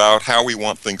carefully about how we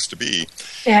want things to be.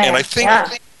 Yeah, and I think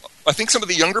some of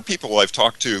the younger people I've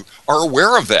talked to are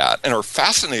aware of that and are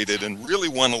fascinated and really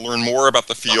want to learn more about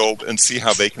the field and see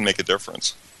how they can make a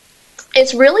difference.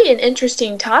 It's really an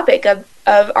interesting topic of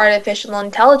artificial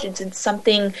intelligence. It's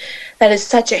something that is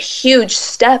such a huge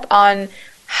step on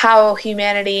how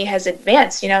humanity has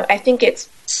advanced. I think it's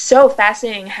so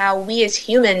fascinating how we as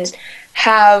humans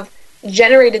have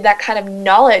generated that kind of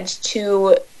knowledge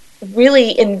to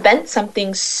really invent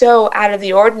something so out of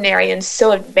the ordinary and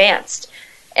so advanced.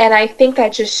 And I think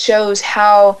that just shows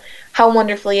how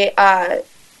wonderfully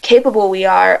capable we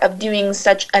are of doing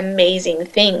such amazing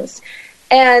things.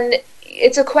 And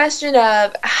it's a question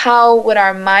of how would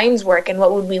our minds work and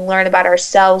what would we learn about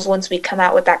ourselves once we come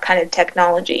out with that kind of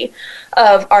technology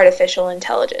of artificial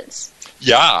intelligence.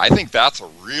 Yeah, I think that's a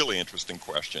really interesting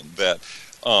question. That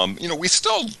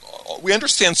we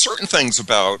understand certain things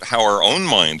about how our own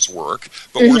minds work,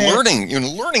 but we're learning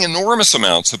enormous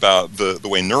amounts about the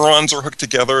way neurons are hooked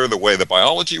together, the way the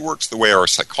biology works, the way our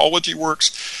psychology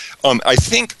works. I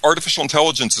think artificial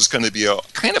intelligence is going to be a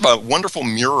kind of a wonderful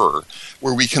mirror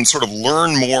where we can sort of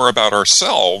learn more about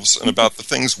ourselves and about the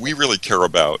things we really care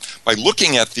about by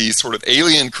looking at these sort of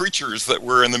alien creatures that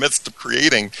we're in the midst of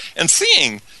creating and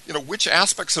seeing, which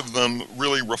aspects of them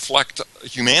really reflect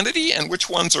humanity and which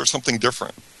ones are something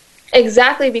different.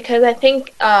 Exactly, because I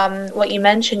think what you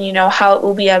mentioned, how it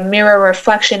will be a mirror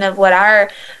reflection of what our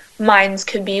minds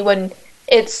could be when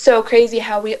it's so crazy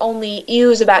how we only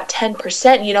use about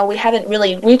 10%. We haven't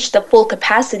really reached the full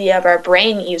capacity of our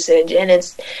brain usage, and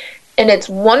it's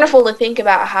wonderful to think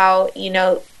about how,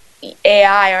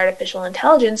 AI, artificial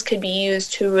intelligence, could be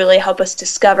used to really help us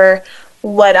discover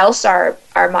what else our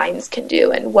minds can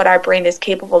do and what our brain is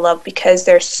capable of, because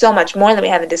there's so much more that we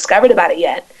haven't discovered about it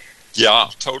yet. Yeah,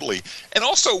 totally. And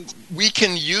also, we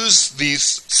can use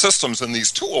these systems and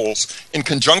these tools in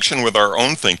conjunction with our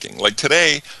own thinking. Like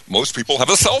today, most people have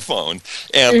a cell phone.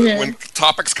 And when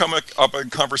topics come up in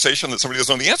conversation that somebody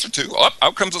doesn't know the answer to,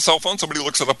 out comes a cell phone, somebody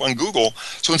looks it up on Google.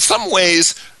 So in some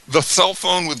ways, the cell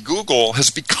phone with Google has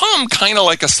become kind of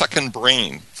like a second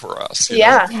brain for us.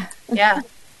 Yeah.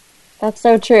 That's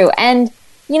so true. And,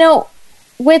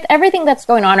 with everything that's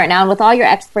going on right now and with all your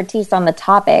expertise on the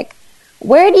topic,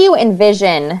 where do you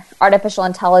envision artificial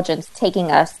intelligence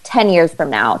taking us 10 years from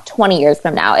now, 20 years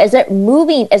from now? Is it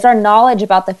moving? Is our knowledge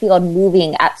about the field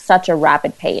moving at such a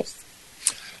rapid pace?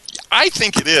 I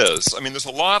think it is. I mean, there's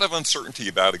a lot of uncertainty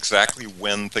about exactly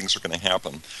when things are going to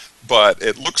happen. But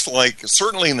it looks like,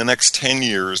 certainly in the next 10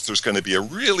 years, there's going to be a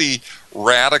really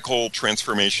radical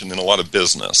transformation in a lot of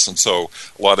business. And so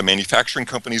a lot of manufacturing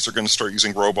companies are going to start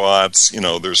using robots.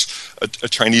 There's a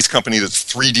Chinese company that's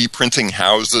 3D printing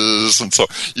houses. And so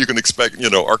you can expect,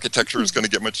 architecture is going to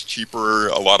get much cheaper.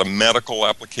 A lot of medical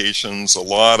applications, a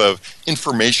lot of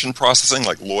information processing,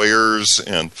 like lawyers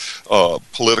and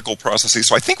political processes.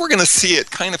 So I think we're going to see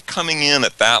it kind of coming in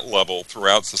at that level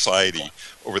throughout society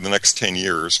over the next 10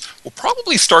 years. We'll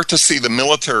probably start to see the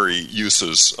military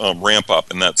uses ramp up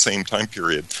in that same time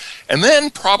period. And then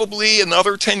probably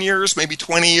another 10 years, maybe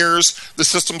 20 years, the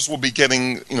systems will be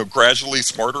getting gradually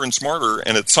smarter and smarter,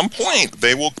 and at some point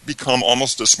they will become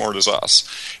almost as smart as us.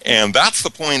 And that's the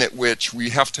point at which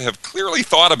we have to have clearly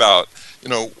thought about,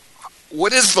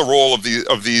 what is the role of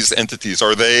these entities?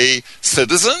 Are they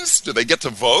citizens? Do they get to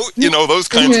vote? Those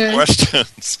kinds of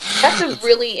questions. That's a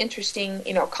really interesting,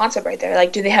 concept right there.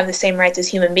 Like, do they have the same rights as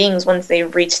human beings once they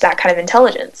reach that kind of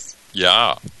intelligence?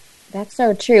 Yeah. That's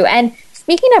so true. And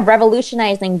speaking of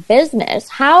revolutionizing business,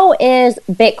 how is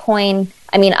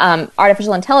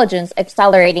artificial intelligence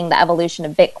accelerating the evolution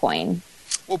of Bitcoin?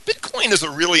 Well, Bitcoin is a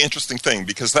really interesting thing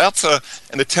because that's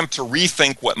an attempt to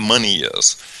rethink what money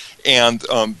is. And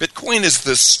Bitcoin is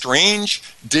this strange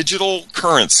digital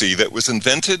currency that was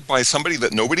invented by somebody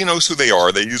that nobody knows who they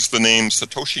are. They use the name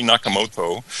Satoshi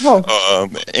Nakamoto,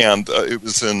 and it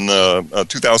was in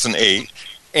 2008.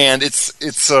 And it's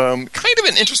kind of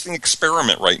an interesting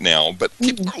experiment right now, but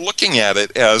people are looking at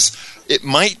it as it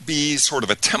might be sort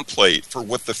of a template for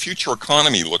what the future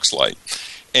economy looks like.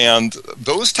 And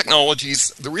those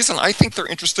technologies, the reason I think they're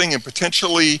interesting and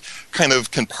potentially kind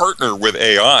of can partner with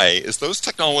AI is those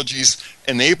technologies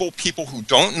enable people who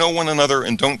don't know one another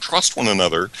and don't trust one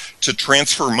another to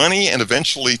transfer money and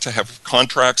eventually to have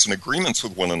contracts and agreements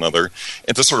with one another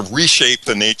and to sort of reshape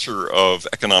the nature of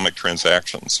economic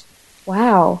transactions.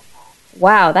 Wow,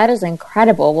 that is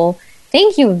incredible. Well,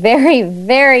 thank you very,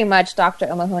 very much, Dr.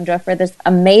 Omohondro, for this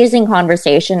amazing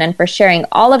conversation and for sharing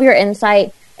all of your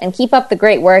insight. And keep up the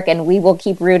great work, and we will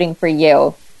keep rooting for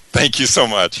you. Thank you so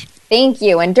much. Thank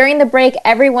you. And during the break,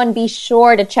 everyone be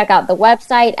sure to check out the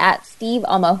website at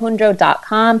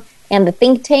steveomohondro.com and the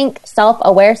think tank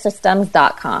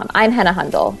selfawaresystems.com. I'm Henna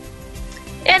Hundal.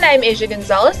 And I'm Asya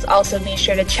Gonzalez. Also be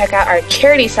sure to check out our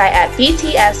charity site at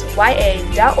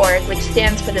btsya.org, which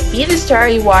stands for the Be the Star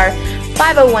You Are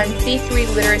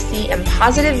 501c3 Literacy and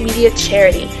Positive Media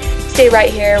Charity. Stay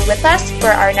right here with us for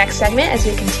our next segment as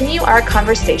we continue our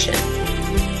conversation.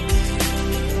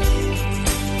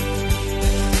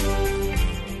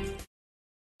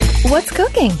 what's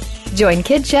cooking. Join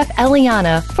Kid Chef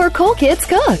Eliana for Cool Kids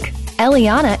Cook.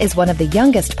 Eliana is one of the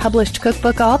youngest published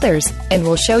cookbook authors and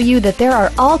will show you that there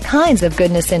are all kinds of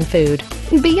goodness in food,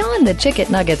 beyond the chicken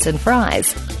nuggets and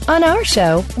fries. On our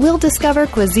show, we'll discover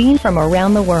cuisine from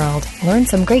around the world, learn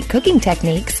some great cooking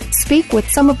techniques, speak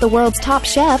with some of the world's top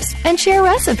chefs, and share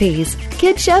recipes.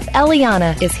 Kid Chef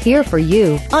Eliana is here for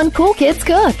you on Cool Kids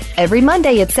Cook every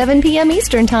Monday at 7 p.m.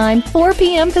 Eastern Time, 4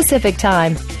 p.m. Pacific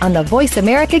Time on the Voice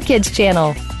America Kids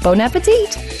channel. Bon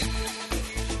appetit!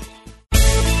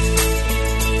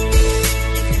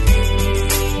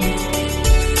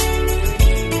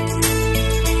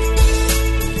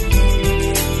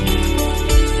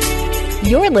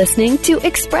 You're listening to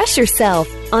Express Yourself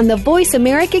on the Voice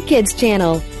America Kids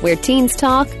channel, where teens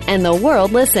talk and the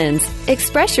world listens.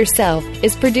 Express Yourself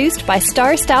is produced by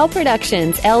Style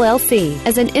Productions, LLC,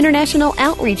 as an international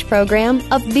outreach program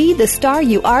of Be the Star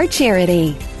You Are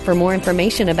charity. For more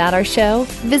information about our show,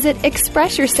 visit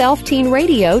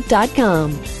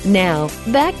expressyourselfteenradio.com. Now,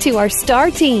 back to our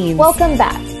star teens. Welcome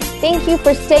back. Thank you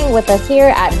for staying with us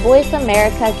here at Voice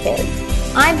America Kids.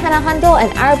 I'm Henna Hundal,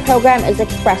 and our program is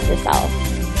Express Yourself.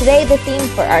 Today, the theme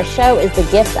for our show is the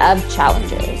gift of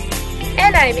challenges.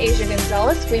 And I'm Asya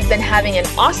Gonzalez. We've been having an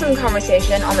awesome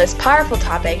conversation on this powerful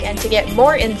topic, and to get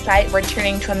more insight, we're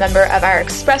turning to a member of our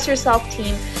Express Yourself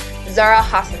team, Zahra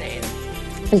Hasanain.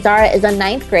 Zahra is a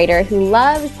 9th grader who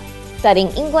loves studying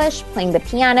English, playing the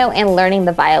piano, and learning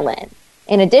the violin.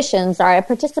 In addition, Zahra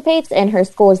participates in her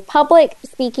school's public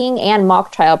speaking and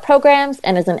mock trial programs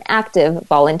and is an active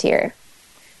volunteer.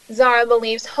 Zahra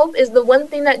believes hope is the one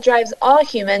thing that drives all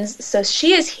humans, so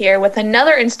she is here with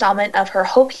another installment of her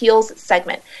Hope Heals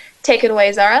segment. Take it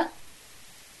away, Zahra.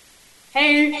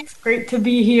 Hey, it's great to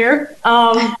be here. So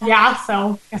I guess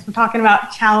we're talking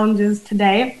about challenges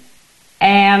today.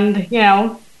 And,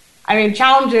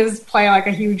 challenges play like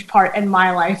a huge part in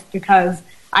my life because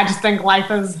I just think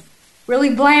life is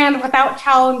really bland without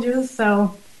challenges.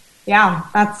 So,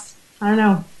 that's,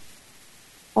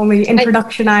 only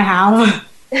introduction I have.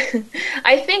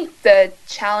 I think the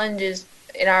challenges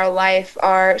in our life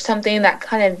are something that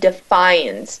kind of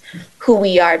defines who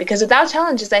we are, because without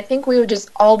challenges, I think we would just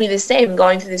all be the same,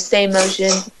 going through the same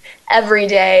motions every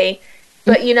day.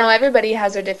 But, everybody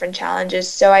has their different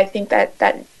challenges, so I think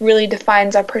that really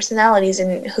defines our personalities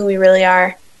and who we really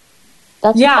are.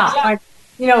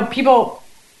 People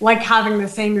like having the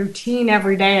same routine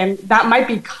every day, and that might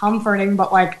be comforting,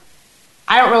 but, I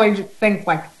don't really think,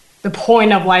 the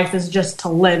point of life is just to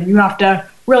live. You have to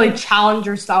really challenge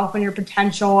yourself and your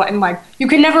potential, and you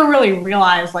can never really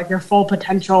realize your full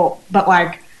potential, but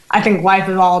I think life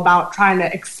is all about trying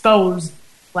to expose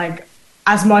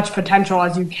as much potential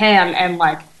as you can, and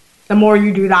the more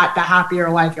you do that, the happier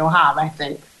life you'll have, I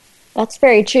think. That's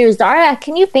very true. Zahra,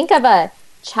 can you think of a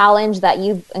challenge that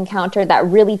you've encountered that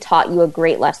really taught you a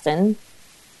great lesson?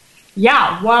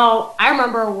 Yeah, well, I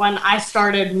remember when I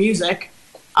started music.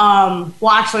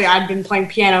 I'd been playing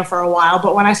piano for a while,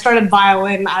 but when I started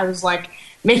violin, I was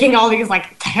making all these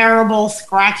terrible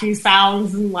scratchy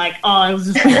sounds, and it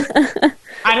was just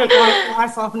I didn't like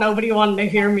myself. Nobody wanted to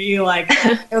hear me.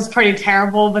 It was pretty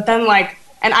terrible. But then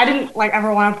and I didn't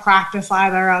ever want to practice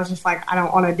either. I was just I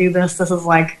don't want to do this. This is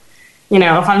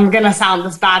if I'm gonna sound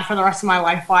this bad for the rest of my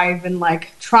life, why even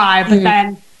try? But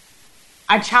then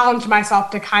I challenged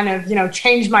myself to kind of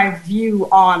change my view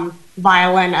on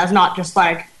violin as not just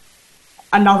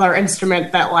another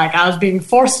instrument that I was being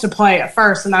forced to play at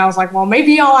first, and then I was well,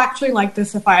 maybe I'll actually like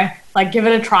this if I give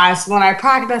it a try. So then I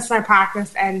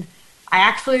practiced and I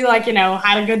actually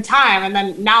had a good time, and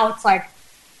then now it's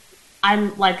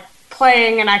I'm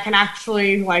playing and I can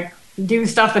actually do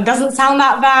stuff that doesn't sound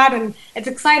that bad, and it's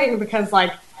exciting because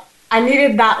I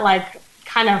needed that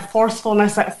kind of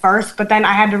forcefulness at first, but then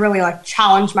I had to really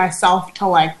challenge myself to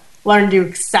learn to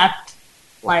accept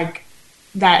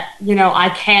that I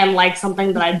can like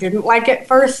something that I didn't like at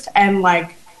first, and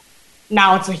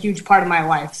now it's a huge part of my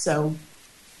life. So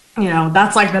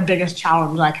that's the biggest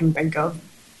challenge I can think of.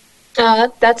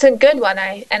 That's a good one.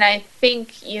 I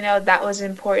think that was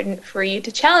important for you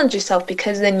to challenge yourself,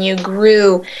 because then you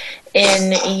grew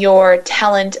in your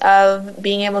talent of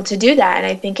being able to do that, and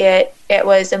I think it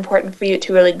was important for you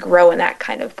to really grow in that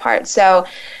kind of part. So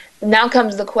now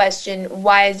comes the question,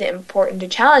 why is it important to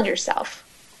challenge yourself?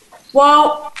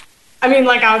 Well,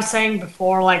 like I was saying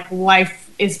before, life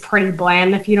is pretty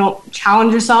bland if you don't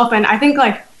challenge yourself, and I think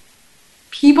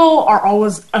people are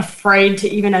always afraid to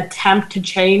even attempt to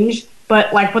change,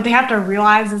 but what they have to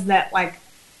realize is that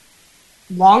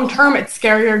long term it's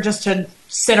scarier just to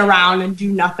sit around and do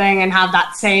nothing and have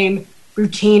that same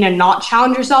routine and not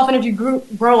challenge yourself. And if you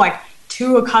grow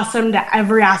too accustomed to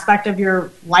every aspect of your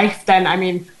life, then, I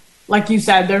mean, like you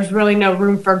said, there's really no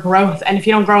room for growth. And if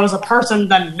you don't grow as a person,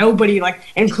 then nobody, like,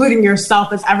 including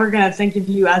yourself, is ever going to think of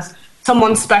you as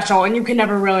someone special. And you can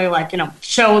never really, like,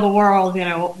 show the world,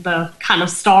 the kind of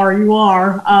star you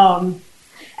are.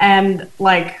 And,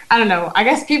 like, I don't know, I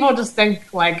guess people just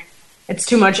think, like, it's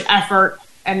too much effort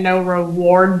and no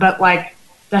reward. But, like,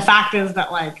 the fact is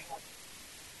that, like,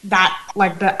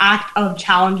 the act of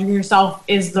challenging yourself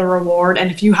is the reward.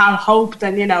 And if you have hope,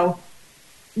 then,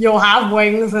 you'll have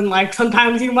wings, and, like,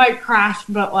 sometimes you might crash,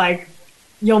 but, like,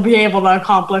 you'll be able to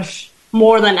accomplish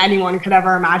more than anyone could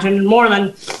ever imagine, and more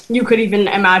than you could even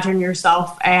imagine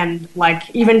yourself. And,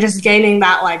 like, even just gaining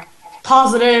that, like,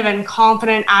 positive and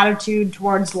confident attitude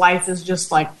towards life is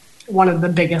just, like, one of the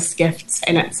biggest gifts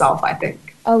in itself, I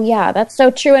think. Oh, yeah, that's so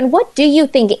true. And what do you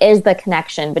think is the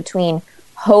connection between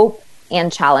hope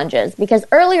and challenges? Because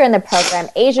earlier in the program,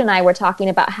 Asia and I were talking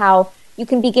about how you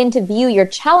can begin to view your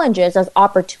challenges as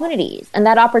opportunities, and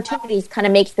that opportunities kind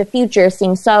of makes the future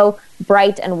seem so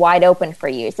bright and wide open for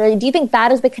you. So do you think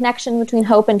that is the connection between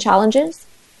hope and challenges?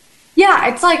 Yeah,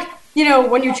 it's like,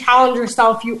 when you challenge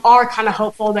yourself, you are kind of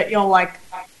hopeful that you'll, like,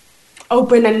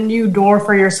 open a new door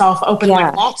for yourself,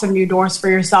 like, lots of new doors for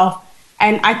yourself.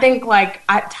 And I think, like,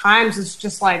 at times it's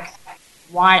just like,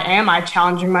 why am I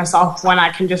challenging myself when I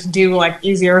can just do, like,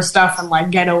 easier stuff and,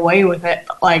 like, get away with it?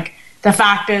 But, like, the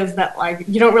fact is that, like,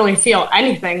 you don't really feel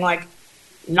anything, like,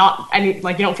 you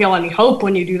don't feel any hope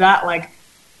when you do that. Like,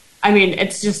 I mean,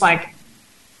 it's just like,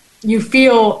 you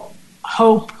feel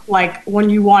hope, like, when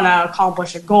you want to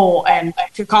accomplish a goal, and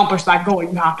to accomplish that goal,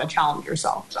 you have to challenge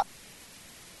yourself.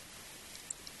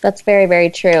 That's very,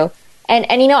 very true. And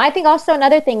I think also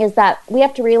another thing is that we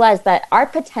have to realize that our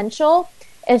potential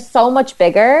is so much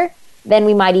bigger than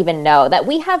we might even know, that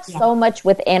we have so much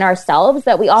within ourselves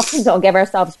that we often don't give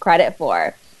ourselves credit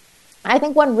for. I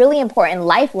think one really important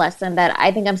life lesson that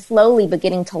I think I'm slowly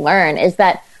beginning to learn is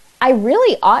that I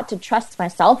really ought to trust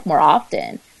myself more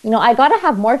often. I got to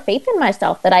have more faith in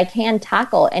myself that I can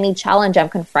tackle any challenge I'm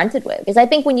confronted with. Because I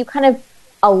think when you kind of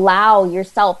allow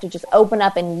yourself to just open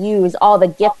up and use all the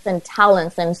gifts and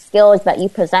talents and skills that you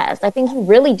possess, I think you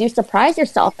really do surprise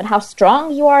yourself at how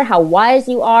strong you are, how wise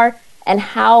you are, and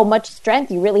how much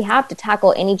strength you really have to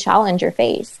tackle any challenge you're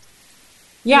faced.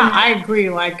 Yeah, I agree.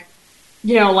 Like,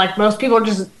 like, most people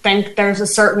just think there's a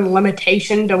certain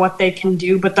limitation to what they can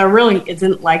do, but there really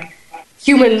isn't. Like,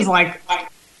 humans, like,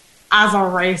 as a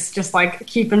race, just, like,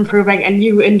 keep improving, and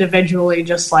you individually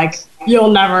just, like,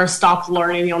 you'll never stop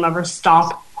learning, you'll never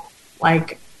stop,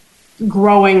 like,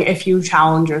 growing if you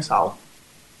challenge yourself.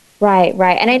 Right.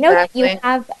 And I know that you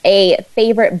have a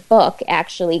favorite book,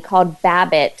 actually, called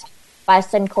Babbitt by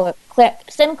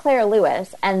Sinclair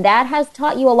Lewis, and that has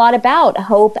taught you a lot about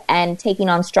hope and taking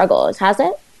on struggles, has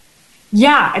it?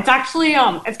 Yeah, it's actually,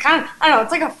 it's kind of, I don't know,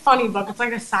 it's like a funny book. It's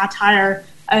like a satire,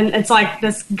 and it's like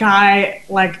this guy,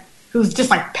 like, who's just,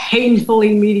 like,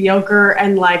 painfully mediocre,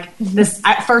 and, like, this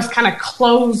at first kind of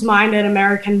closed-minded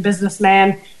American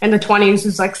businessman in the 20s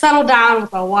who's, like, settled down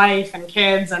with a wife and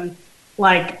kids, and,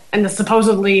 like, in the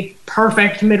supposedly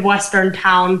perfect Midwestern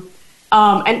town.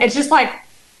 And it's just, like,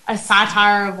 a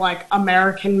satire of, like,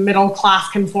 American middle-class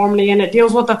conformity, and it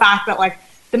deals with the fact that, like,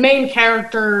 the main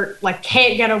character, like,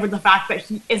 can't get over the fact that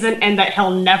he isn't, and that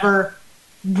he'll never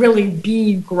really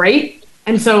be great.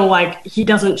 And so, like, he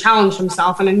doesn't challenge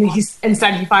himself, and then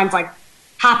instead he finds, like,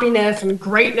 happiness and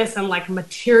greatness and, like,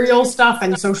 material stuff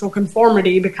and social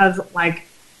conformity, because, like,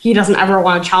 he doesn't ever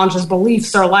want to challenge his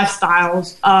beliefs or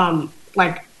lifestyles,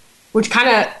 like, which kind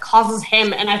of causes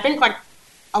him, and I think, like,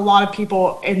 a lot of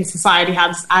people in society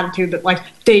have this attitude that, like,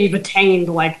 they've attained,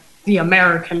 like, the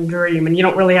American dream, and you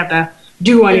don't really have to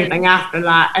do anything after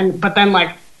that. But then,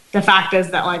 like, the fact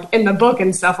is that, like, in the book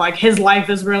and stuff, like, his life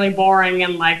is really boring,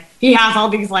 and, like, he has all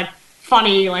these, like,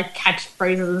 funny, like,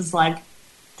 catchphrases, like,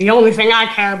 the only thing I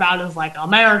care about is, like,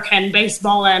 American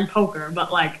baseball and poker,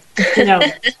 but, like,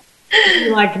 he,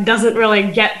 like, doesn't really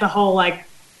get the whole, like,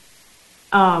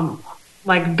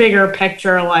 bigger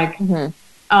picture, like,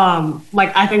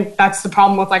 like, I think that's the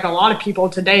problem with, like, a lot of people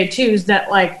today, too, is that,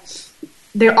 like,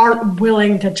 they aren't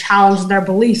willing to challenge their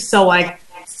beliefs. So, like,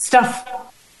 stuff,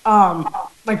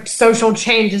 like, social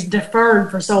change is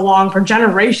deferred for so long, for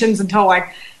generations, until,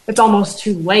 like, it's almost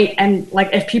too late. And,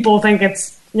 like, if people think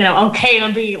it's, okay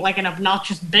to be, like, an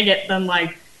obnoxious bigot, then,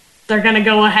 like, they're going to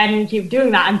go ahead and keep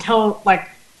doing that until, like,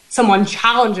 someone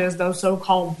challenges those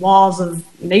so-called laws of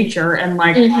nature. And,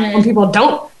 like, when people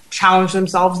don't challenge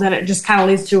themselves, then it just kind of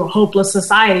leads to a hopeless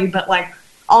society. But, like,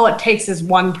 all it takes is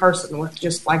one person with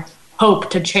just, like, hope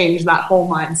to change that whole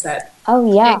mindset.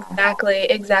 Oh, yeah.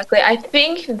 Exactly. I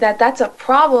think that that's a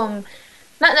problem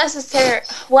not necessarily,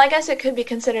 well, I guess it could be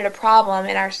considered a problem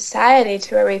in our society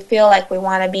to where we feel like we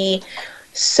want to be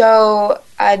so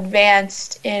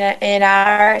advanced in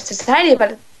our society,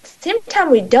 but at the same time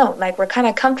we don't. Like, we're kind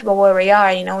of comfortable where we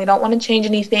are, you know, we don't want to change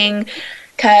anything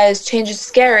because change is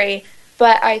scary.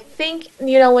 But I think,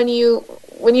 you know, when you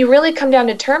really come down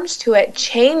to terms to it,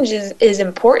 change is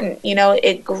important. You know,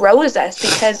 it grows us,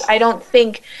 because I don't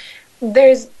think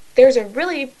there's a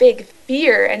really big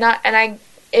fear,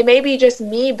 it may be just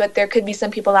me, but there could be some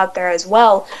people out there as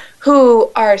well who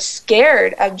are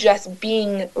scared of just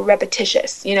being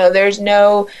repetitious. You know, there's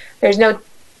no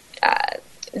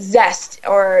zest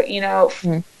or, you know,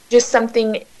 just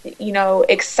something, you know,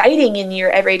 exciting in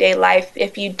your everyday life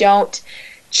if you don't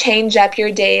change up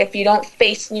your day, if you don't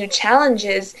face new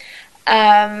challenges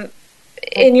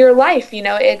in your life. You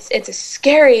know, it's a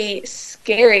scary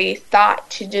thought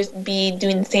to just be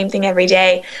doing the same thing every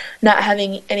day, not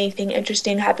having anything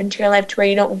interesting happen to your life to where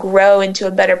you don't grow into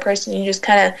a better person. You just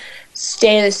kind of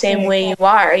stay the same way you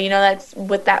are. You know, that's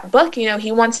with that book, you know,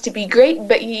 he wants to be great,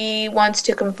 but he wants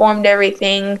to conform to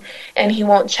everything, and he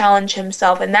won't challenge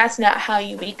himself. And that's not how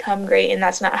you become great, and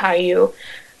that's not how you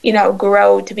know,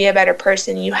 grow to be a better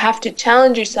person. You have to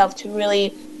challenge yourself to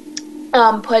really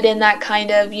put in that kind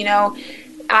of, you know,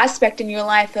 aspect in your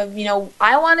life of, you know,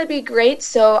 I want to be great,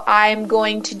 so I'm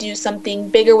going to do something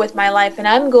bigger with my life, and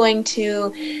I'm going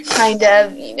to kind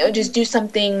of, you know, just do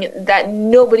something that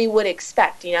nobody would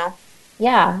expect, you know?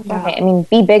 Yeah. Okay. I mean,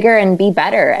 be bigger and be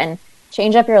better, and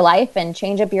change up your life and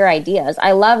change up your ideas.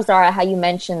 I love, Zahra, how you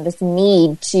mentioned this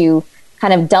need to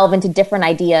kind of delve into different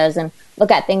ideas and look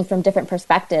at things from different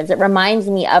perspectives. It reminds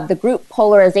me of the group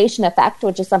polarization effect,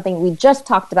 which is something we just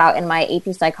talked about in my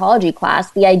AP psychology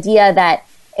class. The idea that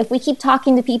if we keep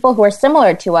talking to people who are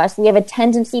similar to us, we have a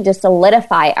tendency to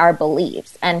solidify our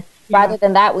beliefs. And rather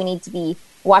than that, we need to be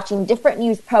watching different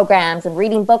news programs and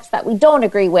reading books that we don't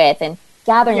agree with, and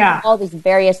gathering all these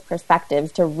various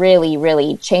perspectives to really,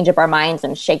 really change up our minds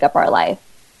and shake up our life.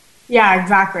 Yeah,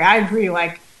 exactly. I agree.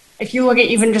 Like, if you look at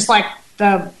even just like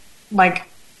the, like,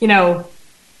 you know,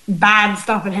 bad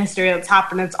stuff in history that's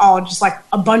happened, it's all just like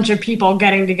a bunch of people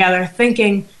getting together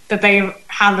thinking that they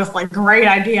have this like great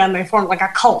idea, and they form like a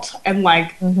cult, and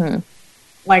like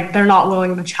like they're not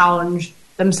willing to challenge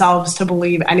themselves to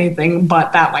believe anything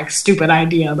but that like stupid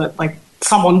idea that like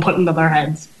someone put into their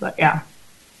heads. But yeah.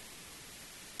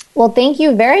 Well, thank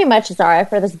you very much, Zahra,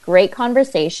 for this great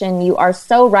conversation. You are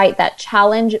so right that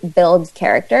challenge builds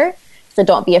character, so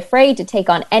don't be afraid to take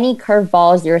on any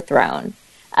curveballs you're thrown.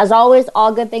 As always,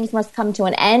 all good things must come to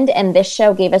an end, and this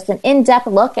show gave us an in-depth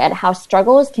look at how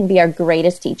struggles can be our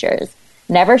greatest teachers.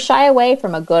 Never shy away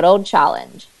from a good old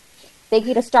challenge. Thank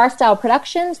you to Star Style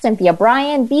Productions, Cynthia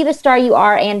Bryan, Be the Star You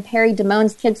Are, and Perry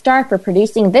Damone's Kidstar for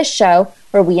producing this show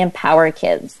where we empower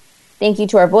kids. Thank you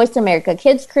to our Voice America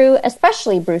Kids crew,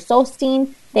 especially Bruce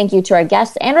Olstein. Thank you to our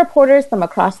guests and reporters from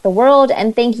across the world,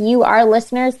 and thank you, our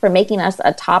listeners, for making us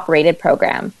a top-rated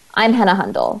program. I'm Henna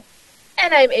Hundal.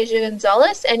 And I'm Asia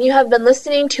Gonzalez, and you have been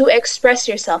listening to Express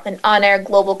Yourself, an on-air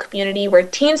global community where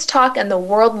teens talk and the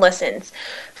world listens.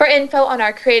 For info on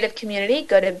our creative community,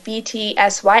 go to btsya.org.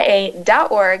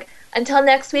 Until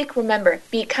next week, remember,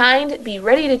 be kind, be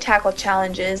ready to tackle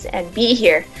challenges, and be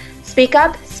here. Speak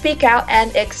up, speak out,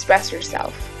 and express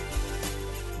yourself.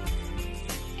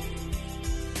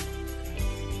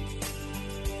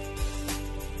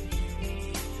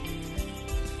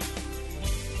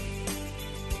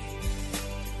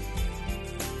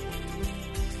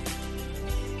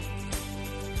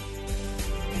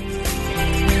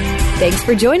 Thanks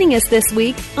for joining us this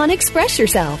week on Express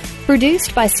Yourself,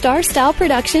 produced by Star Style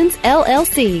Productions,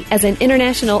 LLC, as an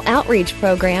international outreach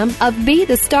program of Be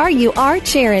the Star You Are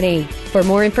charity. For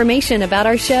more information about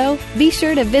our show, be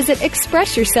sure to visit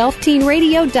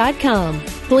ExpressYourselfTeenRadio.com.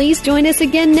 Please join us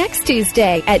again next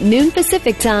Tuesday at noon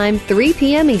Pacific Time, 3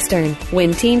 p.m. Eastern,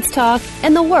 when teens talk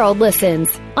and the world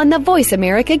listens on the Voice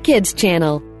America Kids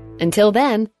channel. Until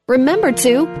then, remember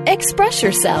to express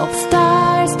yourself.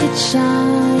 Stars could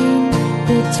shine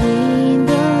between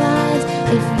the lines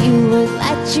if you would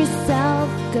let yourself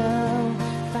go.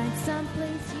 Find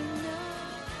someplace you know.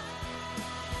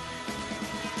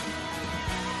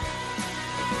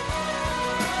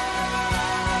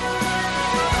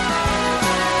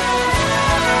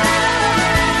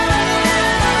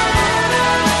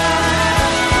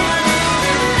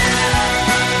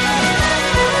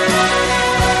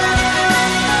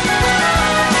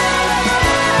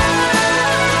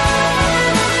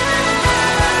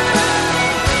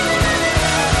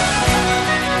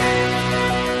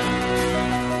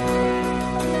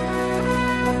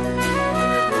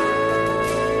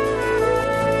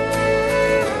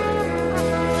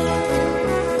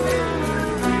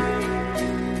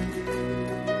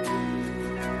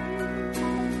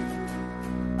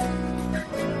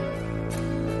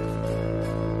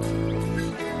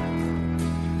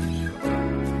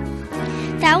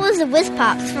 was the Whiz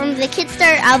Pops from the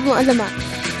Kidstar album of the month.